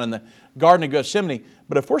Mount and the Garden of Gethsemane.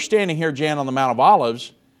 But if we're standing here, Jan, on the Mount of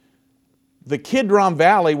Olives, the Kidron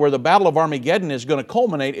Valley, where the Battle of Armageddon is going to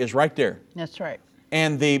culminate, is right there. That's right.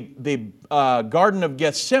 And the Garden of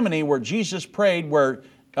Gethsemane, where Jesus prayed, where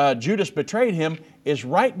Judas betrayed him, is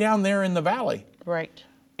right down there in the valley. Right.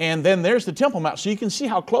 And then there's the Temple Mount. So you can see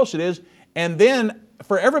how close it is. And then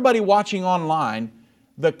for everybody watching online,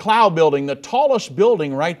 the Cloud Building, the tallest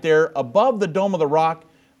building right there above the Dome of the Rock,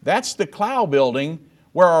 that's the Cloud Building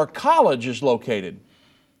where our college is located.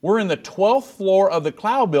 We're in the 12th floor of the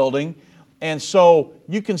Cloud Building. And so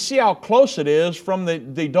you can see how close it is from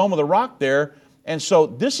the Dome of the Rock there. And so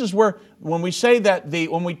this is where, when we say that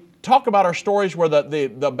when we talk about our stories where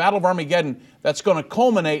the Battle of Armageddon, that's going to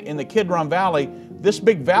culminate in the Kidron Valley, this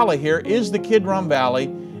big valley here is the Kidron Valley.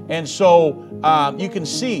 And so you can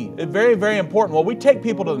see, very, very important. Well, we take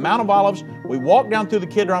people to the Mount of Olives, we walk down through the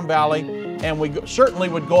Kidron Valley, and we certainly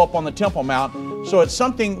would go up on the Temple Mount. So it's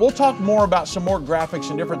something, we'll talk more about some more graphics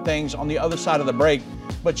and different things on the other side of the break.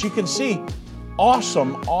 But you can see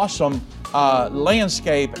awesome, awesome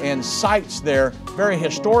landscape and sights there. Very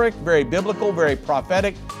historic, very biblical, very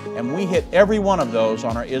prophetic. And we hit every one of those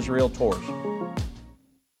on our Israel tours.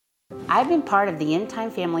 I've been part of the End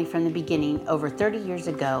Time family from the beginning over 30 years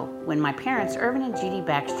ago when my parents, Irvin and Judy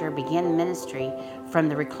Baxter, began ministry from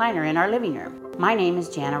the recliner in our living room. My name is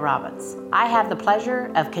Jana Robbins. I have the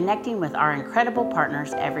pleasure of connecting with our incredible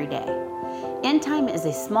partners every day. End Time is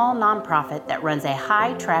a small nonprofit that runs a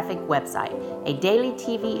high-traffic website, a daily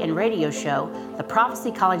TV and radio show, the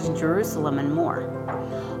Prophecy College in Jerusalem, and more.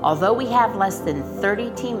 Although we have less than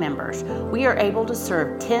 30 team members, we are able to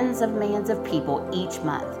serve tens of millions of people each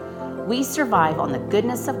month. We survive on the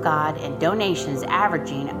goodness of God and donations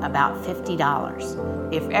averaging about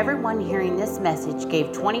 $50. If everyone hearing this message gave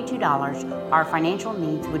 $22, our financial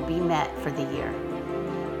needs would be met for the year.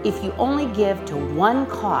 If you only give to one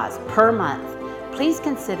cause per month, please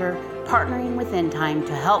consider partnering with End Time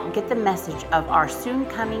to help get the message of our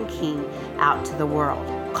soon-coming King out to the world.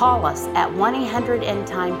 Call us at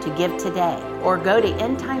 1-800-END-TIME to give today, or go to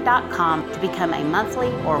endtime.com to become a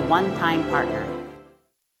monthly or one-time partner.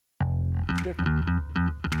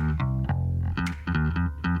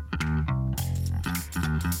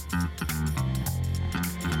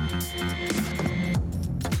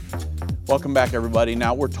 Welcome back, everybody.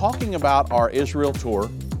 Now, we're talking about our Israel tour,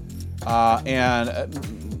 and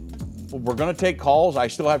we're going to take calls. I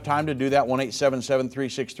still have time to do that,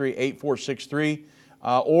 1-877-363-8463.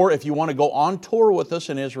 Or if you want to go on tour with us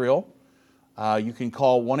in Israel, you can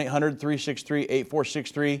call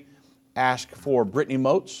 1-800-363-8463, ask for Brittany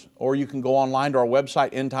Moats, or you can go online to our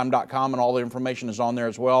website, endtime.com, and all the information is on there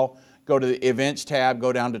as well. Go to the events tab,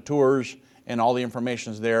 go down to tours, and all the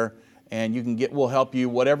information is there. and you can get. We'll help you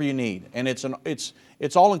whatever you need, and it's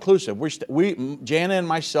all inclusive. Jana and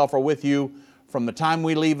myself are with you from the time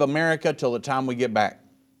we leave America till the time we get back.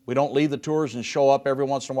 We don't leave the tours and show up every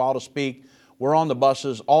once in a while to speak. We're on the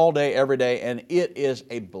buses all day, every day, and it is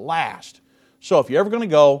a blast. So if you're ever going to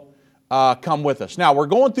go, come with us. Now, we're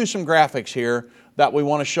going through some graphics here that we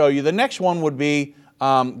want to show you. The next one would be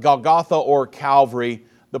Golgotha or Calvary,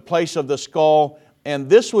 the place of the skull. And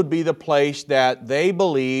this would be the place that they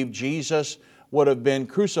believe Jesus would have been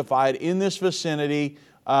crucified in this vicinity.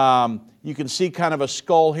 You can see kind of a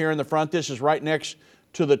skull here in the front. This is right next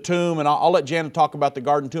to the tomb. And I'll let Janet talk about the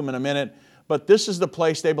garden tomb in a minute. But this is the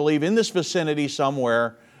place they believe in this vicinity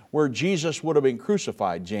somewhere where Jesus would have been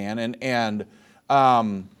crucified, Jan. And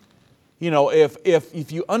you know,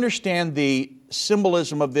 if you understand the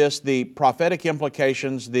symbolism of this, the prophetic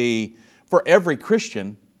implications, for every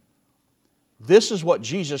Christian, this is what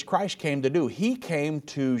Jesus Christ came to do. He came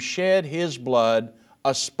to shed His blood,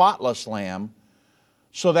 a spotless lamb,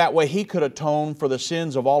 so that way He could atone for the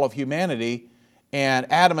sins of all of humanity. And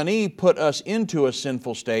Adam and Eve put us into a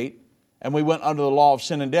sinful state, and we went under the law of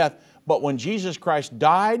sin and death. But when Jesus Christ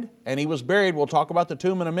died and He was buried, we'll talk about the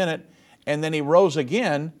tomb in a minute, and then He rose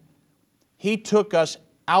again, He took us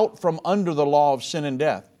out from under the law of sin and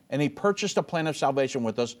death, and He purchased a plan of salvation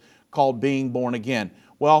with us called being born again.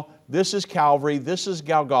 Well, this is Calvary, this is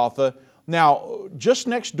Golgotha. Now, just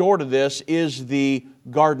next door to this is the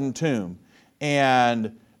garden tomb.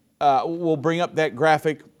 And we'll bring up that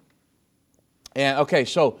graphic. And okay,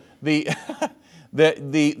 so the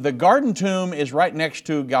garden tomb is right next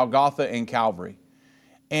to Golgotha and Calvary.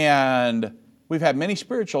 And we've had many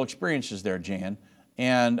spiritual experiences there, Jan.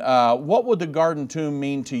 And what would the garden tomb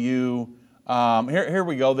mean to you? Here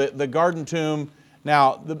we go, the garden tomb.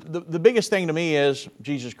 Now, the biggest thing to me is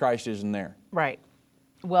Jesus Christ isn't there. Right.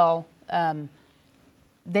 Well,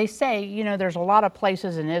 they say, you know, there's a lot of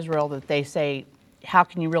places in Israel that they say, how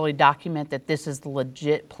can you really document that this is the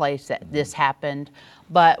legit place that this happened?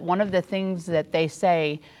 But one of the things that they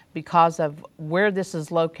say, because of where this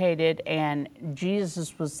is located, and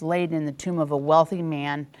Jesus was laid in the tomb of a wealthy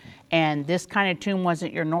man, and this kind of tomb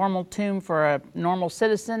wasn't your normal tomb for a normal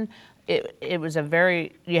citizen. It was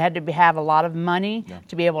you had to have a lot of money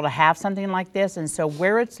to be able to have something like this. And so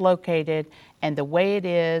where it's located and the way it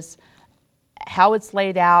is, how it's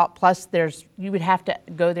laid out, plus you would have to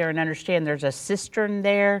go there and understand there's a cistern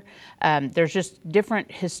there. There's just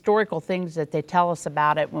different historical things that they tell us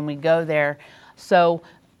about it when we go there. So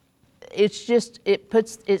it's just, it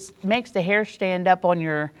makes the hair stand up on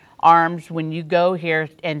your arms when you go here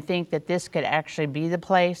and think that this could actually be the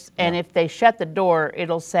place. And if they shut the door,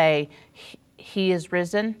 it'll say, He is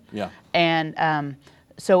risen. Yeah. And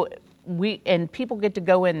so people get to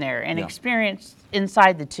go in there and experience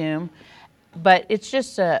inside the tomb. But it's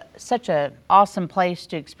just such an awesome place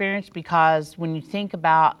to experience, because when you think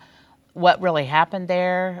about what really happened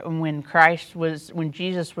there, when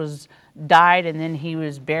Jesus died and then He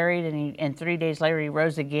was buried, and 3 days later He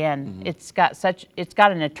rose again. Mm-hmm. It's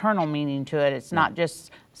got an eternal meaning to it. It's not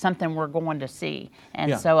just something we're going to see.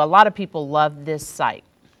 And so a lot of people love this site.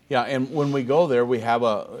 Yeah, and when we go there, we have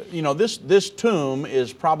this tomb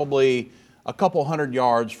is probably a couple 100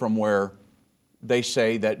 yards from where they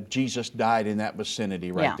say that Jesus died, in that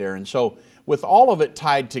vicinity right there. And so with all of it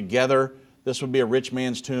tied together, this would be a rich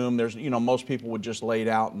man's tomb. There's, most people would just lay it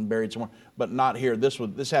out and buried somewhere, but not here.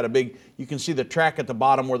 This had a big, you can see the track at the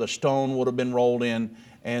bottom where the stone would have been rolled in.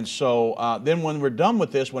 And so then when we're done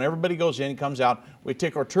with this, when everybody goes in, comes out, we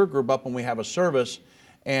take our tour group up and we have a service,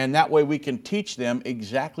 and that way we can teach them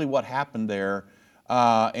exactly what happened there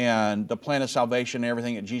and the plan of salvation and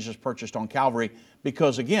everything that Jesus purchased on Calvary.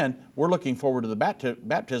 Because again, we're looking forward to the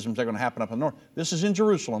baptisms that are going to happen up in the north. This is in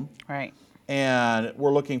Jerusalem. Right. And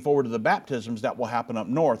we're looking forward to the baptisms that will happen up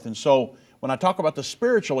north. And so when I talk about the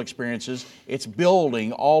spiritual experiences, it's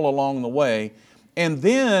building all along the way. And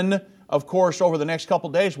then, of course, over the next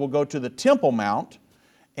couple days, we'll go to the Temple Mount.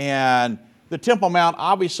 And the Temple Mount,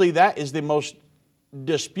 obviously, that is the most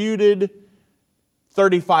disputed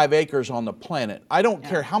 35 acres on the planet. I don't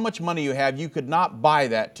care how much money you have, you could not buy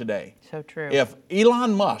that today. So true. If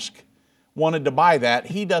Elon Musk wanted to buy that,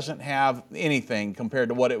 he doesn't have anything compared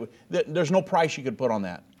to what there's no price you could put on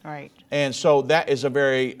that. Right. And so that is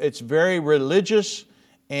it's very religious,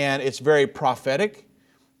 and it's very prophetic.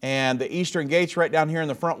 And the Eastern Gate's right down here in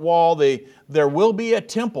the front wall. There will be a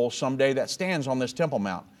temple someday that stands on this Temple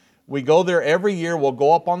Mount. We go there every year. We'll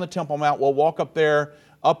go up on the Temple Mount. We'll walk up there.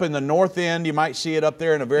 Up in the north end, you might see it up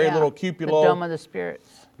there in a very little cupola. The Dome of the Spirits.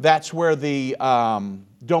 That's where the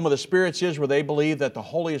Dome of the Spirits is, where they believe that the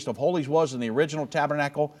holiest of holies was in the original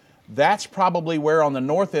tabernacle. That's probably where on the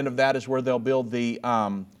north end of that is where they'll build the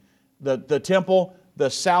temple. The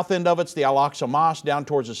south end of it's the Al-Aqsa Mosque down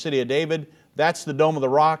towards the city of David. That's the Dome of the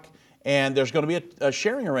Rock. And there's going to be a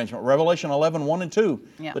sharing arrangement, Revelation 11, 1 and 2.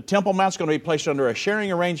 Yeah. The Temple Mount's going to be placed under a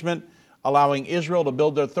sharing arrangement, allowing Israel to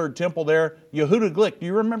build their third temple there. Yehuda Glick, do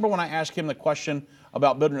you remember when I asked him the question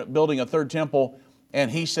about building a third temple? And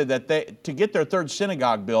he said that to get their third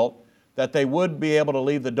synagogue built, that they would be able to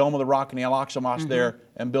leave the Dome of the Rock and the Al-Aqsa Mosque there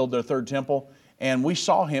and build their third temple. And we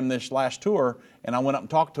saw him this last tour, and I went up and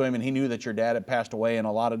talked to him, and he knew that your dad had passed away and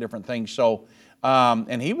a lot of different things. So,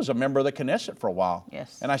 and he was a member of the Knesset for a while.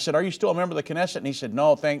 Yes. And I said, are you still a member of the Knesset? And he said,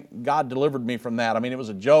 no, thank God delivered me from that. I mean, it was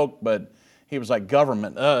a joke, but he was like,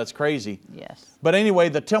 government, it's crazy. Yes. But anyway,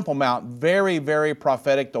 the Temple Mount, very, very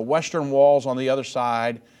prophetic. The western walls on the other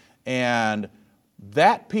side, and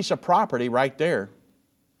that piece of property right there,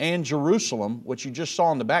 and Jerusalem, which you just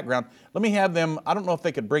saw in the background. Let me have them, I don't know if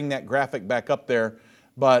they could bring that graphic back up there,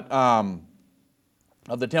 but of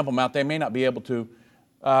the Temple Mount, they may not be able to.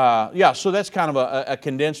 Yeah, so that's kind of a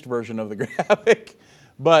condensed version of the graphic.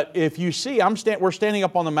 But if you see, we're standing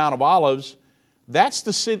up on the Mount of Olives. That's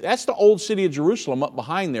the city, that's the old city of Jerusalem up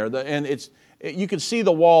behind there, and you can see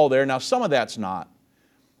the wall there. Now some of that's not,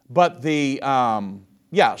 but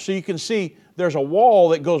yeah, so you can see there's a wall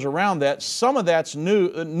that goes around that. Some of that's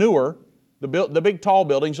newer. The big tall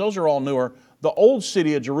buildings, those are all newer. The old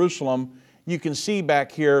city of Jerusalem, you can see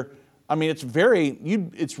back here. I mean,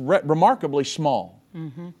 it's remarkably small.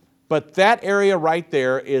 But that area right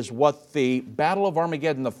there is what the Battle of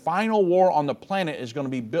Armageddon, the final war on the planet, is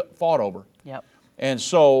going to be fought over. Yep. And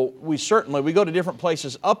so we go to different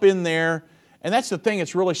places up in there, and that's the thing,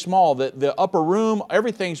 it's really small. The upper room,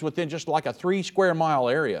 everything's within just like a 3 square mile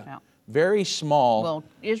area. Yep. Very small. Well,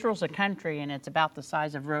 Israel's a country, and it's about the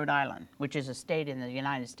size of Rhode Island, which is a state in the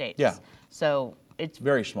United States. Yeah. So it's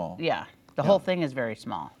very small. Yeah. The whole thing is very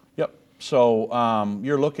small. Yep. So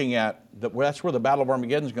you're looking at, that's where the Battle of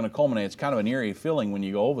Armageddon is going to culminate. It's kind of an eerie feeling when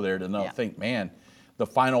you go over there to think, man, the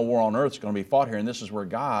final war on earth is going to be fought here, and this is where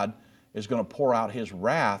God is going to pour out His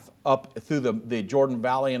wrath up through the Jordan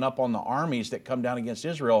Valley and up on the armies that come down against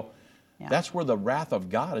Israel. Yeah. That's where the wrath of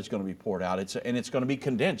God is going to be poured out. And it's going to be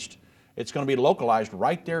condensed. It's going to be localized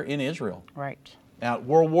right there in Israel. Right. Now,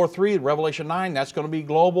 World War III, Revelation 9, that's going to be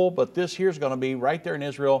global, but this here is going to be right there in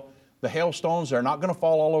Israel. The hailstones, they're not going to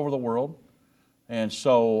fall all over the world. And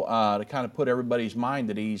so to kind of put everybody's mind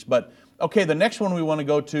at ease. But, okay, the next one we want to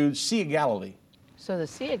go to, Sea of Galilee. So the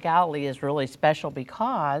Sea of Galilee is really special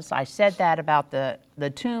because I said that about the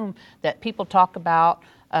tomb that people talk about.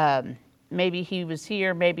 Maybe he was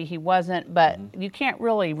here, maybe he wasn't, but you can't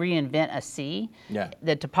really reinvent a sea. Yeah.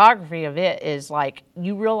 The topography of it is like,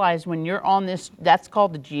 you realize when you're on this, that's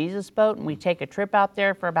called the Jesus boat, and we take a trip out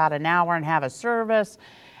there for about an hour and have a service.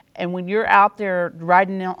 And when you're out there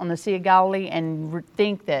riding on the Sea of Galilee and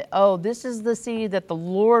think that, oh, this is the sea that the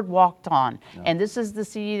Lord walked on, and this is the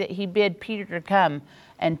sea that He bid Peter to come,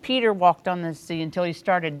 and Peter walked on the sea until he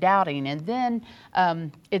started doubting. And then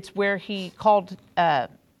it's where He called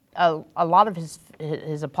a lot of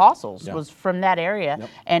his apostles was from that area,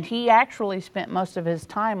 and He actually spent most of His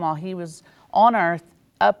time while He was on earth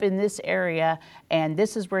up in this area, and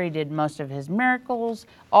this is where He did most of His miracles,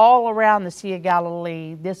 all around the Sea of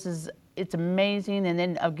Galilee. It's amazing. And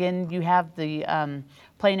then again, you have the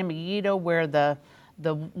plain of Megiddo, where the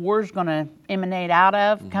war's going to emanate out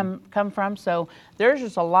of, come from. So there's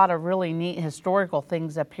just a lot of really neat historical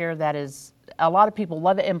things up here that is, a lot of people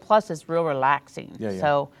love it, and plus it's real relaxing. Yeah.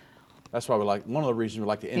 So that's why one of the reasons we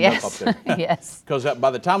like to end up there. Yes. Because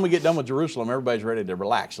by the time we get done with Jerusalem, everybody's ready to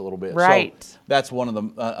relax a little bit. Right. So that's one of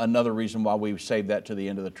the another reason why we saved that to the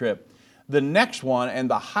end of the trip. The next one, and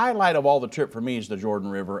the highlight of all the trip for me, is the Jordan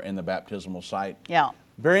River and the baptismal site. Yeah.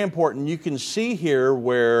 Very important. You can see here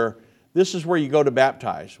where this is where you go to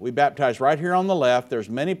baptize. We baptize right here on the left. There's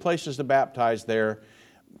many places to baptize there.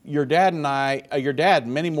 Your dad and I, your dad,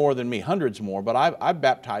 many more than me, hundreds more, but I've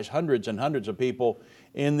baptized hundreds and hundreds of people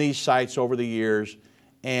in these sites over the years.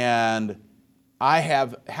 And I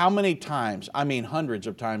have, how many times, I mean hundreds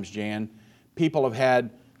of times, Jan, people have had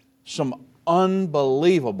some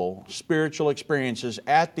unbelievable spiritual experiences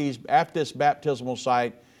at this baptismal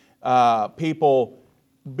site. People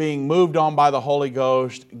being moved on by the Holy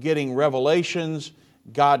Ghost, getting revelations,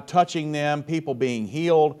 God touching them, people being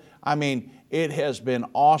healed. I mean, it has been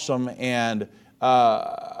awesome. And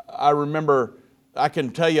I remember, I can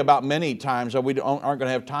tell you about many times that we aren't going to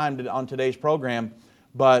have time on today's program,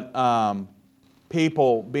 but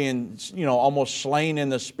people being, almost slain in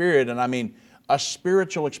the Spirit. And I mean, a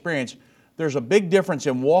spiritual experience. There's a big difference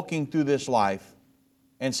in walking through this life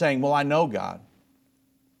and saying, well, I know God.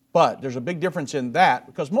 But there's a big difference in that,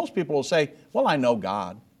 because most people will say, well, I know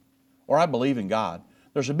God, or I believe in God.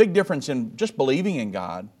 There's a big difference in just believing in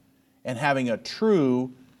God and having a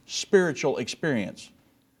true spiritual experience.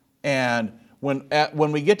 And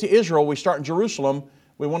when we get to Israel, we start in Jerusalem.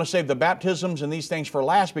 We want to save the baptisms and these things for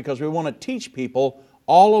last, because we want to teach people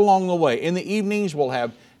all along the way. In the evenings, we'll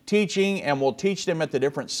have teaching, and we'll teach them at the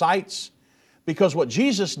different sites. Because what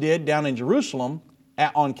Jesus did down in Jerusalem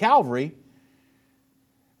on Calvary,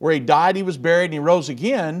 where He died, He was buried, and He rose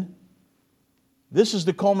again, this is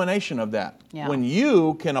the culmination of that. Yeah. When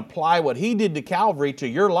you can apply what He did to Calvary to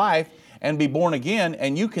your life and be born again,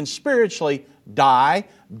 and you can spiritually die,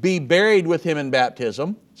 be buried with Him in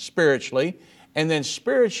baptism, spiritually, and then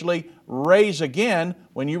spiritually raise again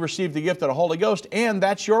when you receive the gift of the Holy Ghost, and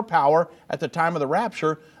that's your power at the time of the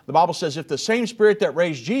rapture. The Bible says if the same Spirit that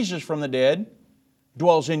raised Jesus from the dead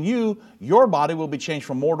dwells in you, your body will be changed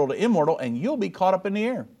from mortal to immortal, and you'll be caught up in the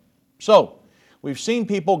air. So, we've seen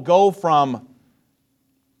people go from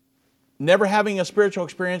never having a spiritual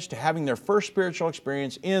experience to having their first spiritual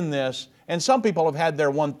experience in this, and some people have had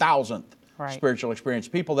their 1,000th spiritual experience.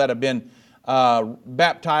 People that have been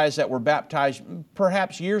baptized, that were baptized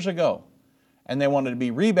perhaps years ago, and they wanted to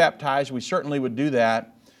be rebaptized. We certainly would do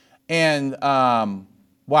that. And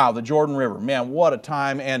wow, the Jordan River, man, what a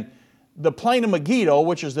time. And the Plain of Megiddo,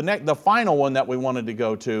 which is the final one that we wanted to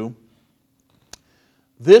go to,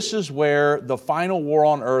 this is where the final war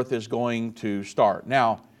on earth is going to start.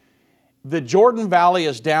 Now, the Jordan Valley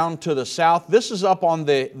is down to the south. This is up on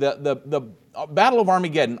the Battle of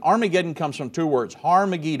Armageddon. Armageddon comes from two words, Har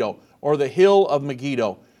Megiddo, or the Hill of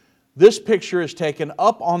Megiddo. This picture is taken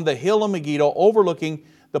up on the Hill of Megiddo, overlooking.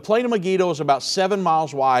 The Plain of Megiddo is about 7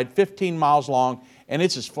 miles wide, 15 miles long, and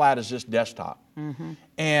it's as flat as this desktop. Mm-hmm.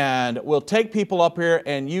 And we'll take people up here,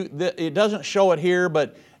 and it doesn't show it here,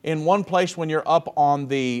 but in one place when you're up on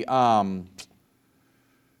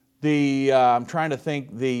I'm trying to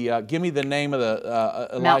think, give me the name of the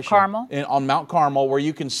Elisha. Mount Carmel? On Mount Carmel, where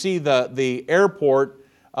you can see the airport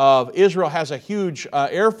of Israel has a huge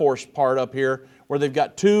Air Force part up here where they've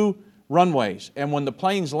got 2 runways. And when the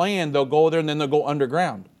planes land, they'll go there and then they'll go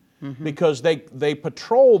underground. Mm-hmm. Because they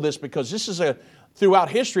patrol this, because this is throughout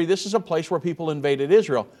history, this is a place where people invaded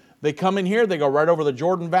Israel. They come in here, they go right over the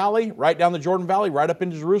Jordan Valley, right down the Jordan Valley, right up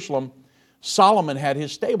into Jerusalem. Solomon had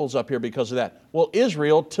his stables up here because of that. Well,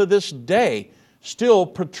 Israel, to this day, still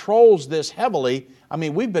patrols this heavily. I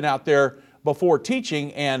mean, we've been out there before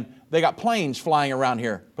teaching, and they got planes flying around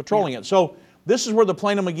here, patrolling it. So this is where the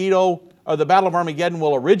Plain of Megiddo, or the Battle of Armageddon,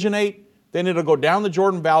 will originate. Then it'll go down the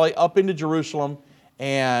Jordan Valley, up into Jerusalem,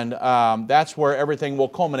 and that's where everything will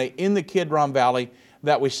culminate in the Kidron Valley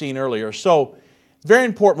that we've seen earlier. So, very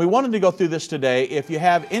important. We wanted to go through this today. If you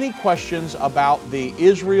have any questions about the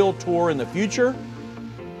Israel tour in the future,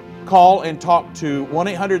 call and talk to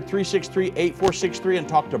 1-800-363-8463 and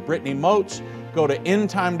talk to Brittany Moats. Go to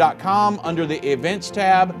endtime.com under the events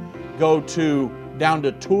tab. Go down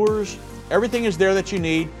to tours. Everything is there that you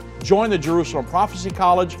need. Join the Jerusalem Prophecy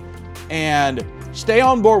College and stay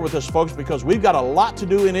on board with us, folks, because we've got a lot to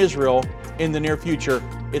do in Israel in the near future.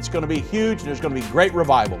 It's going to be huge, and there's going to be great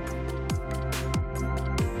revival.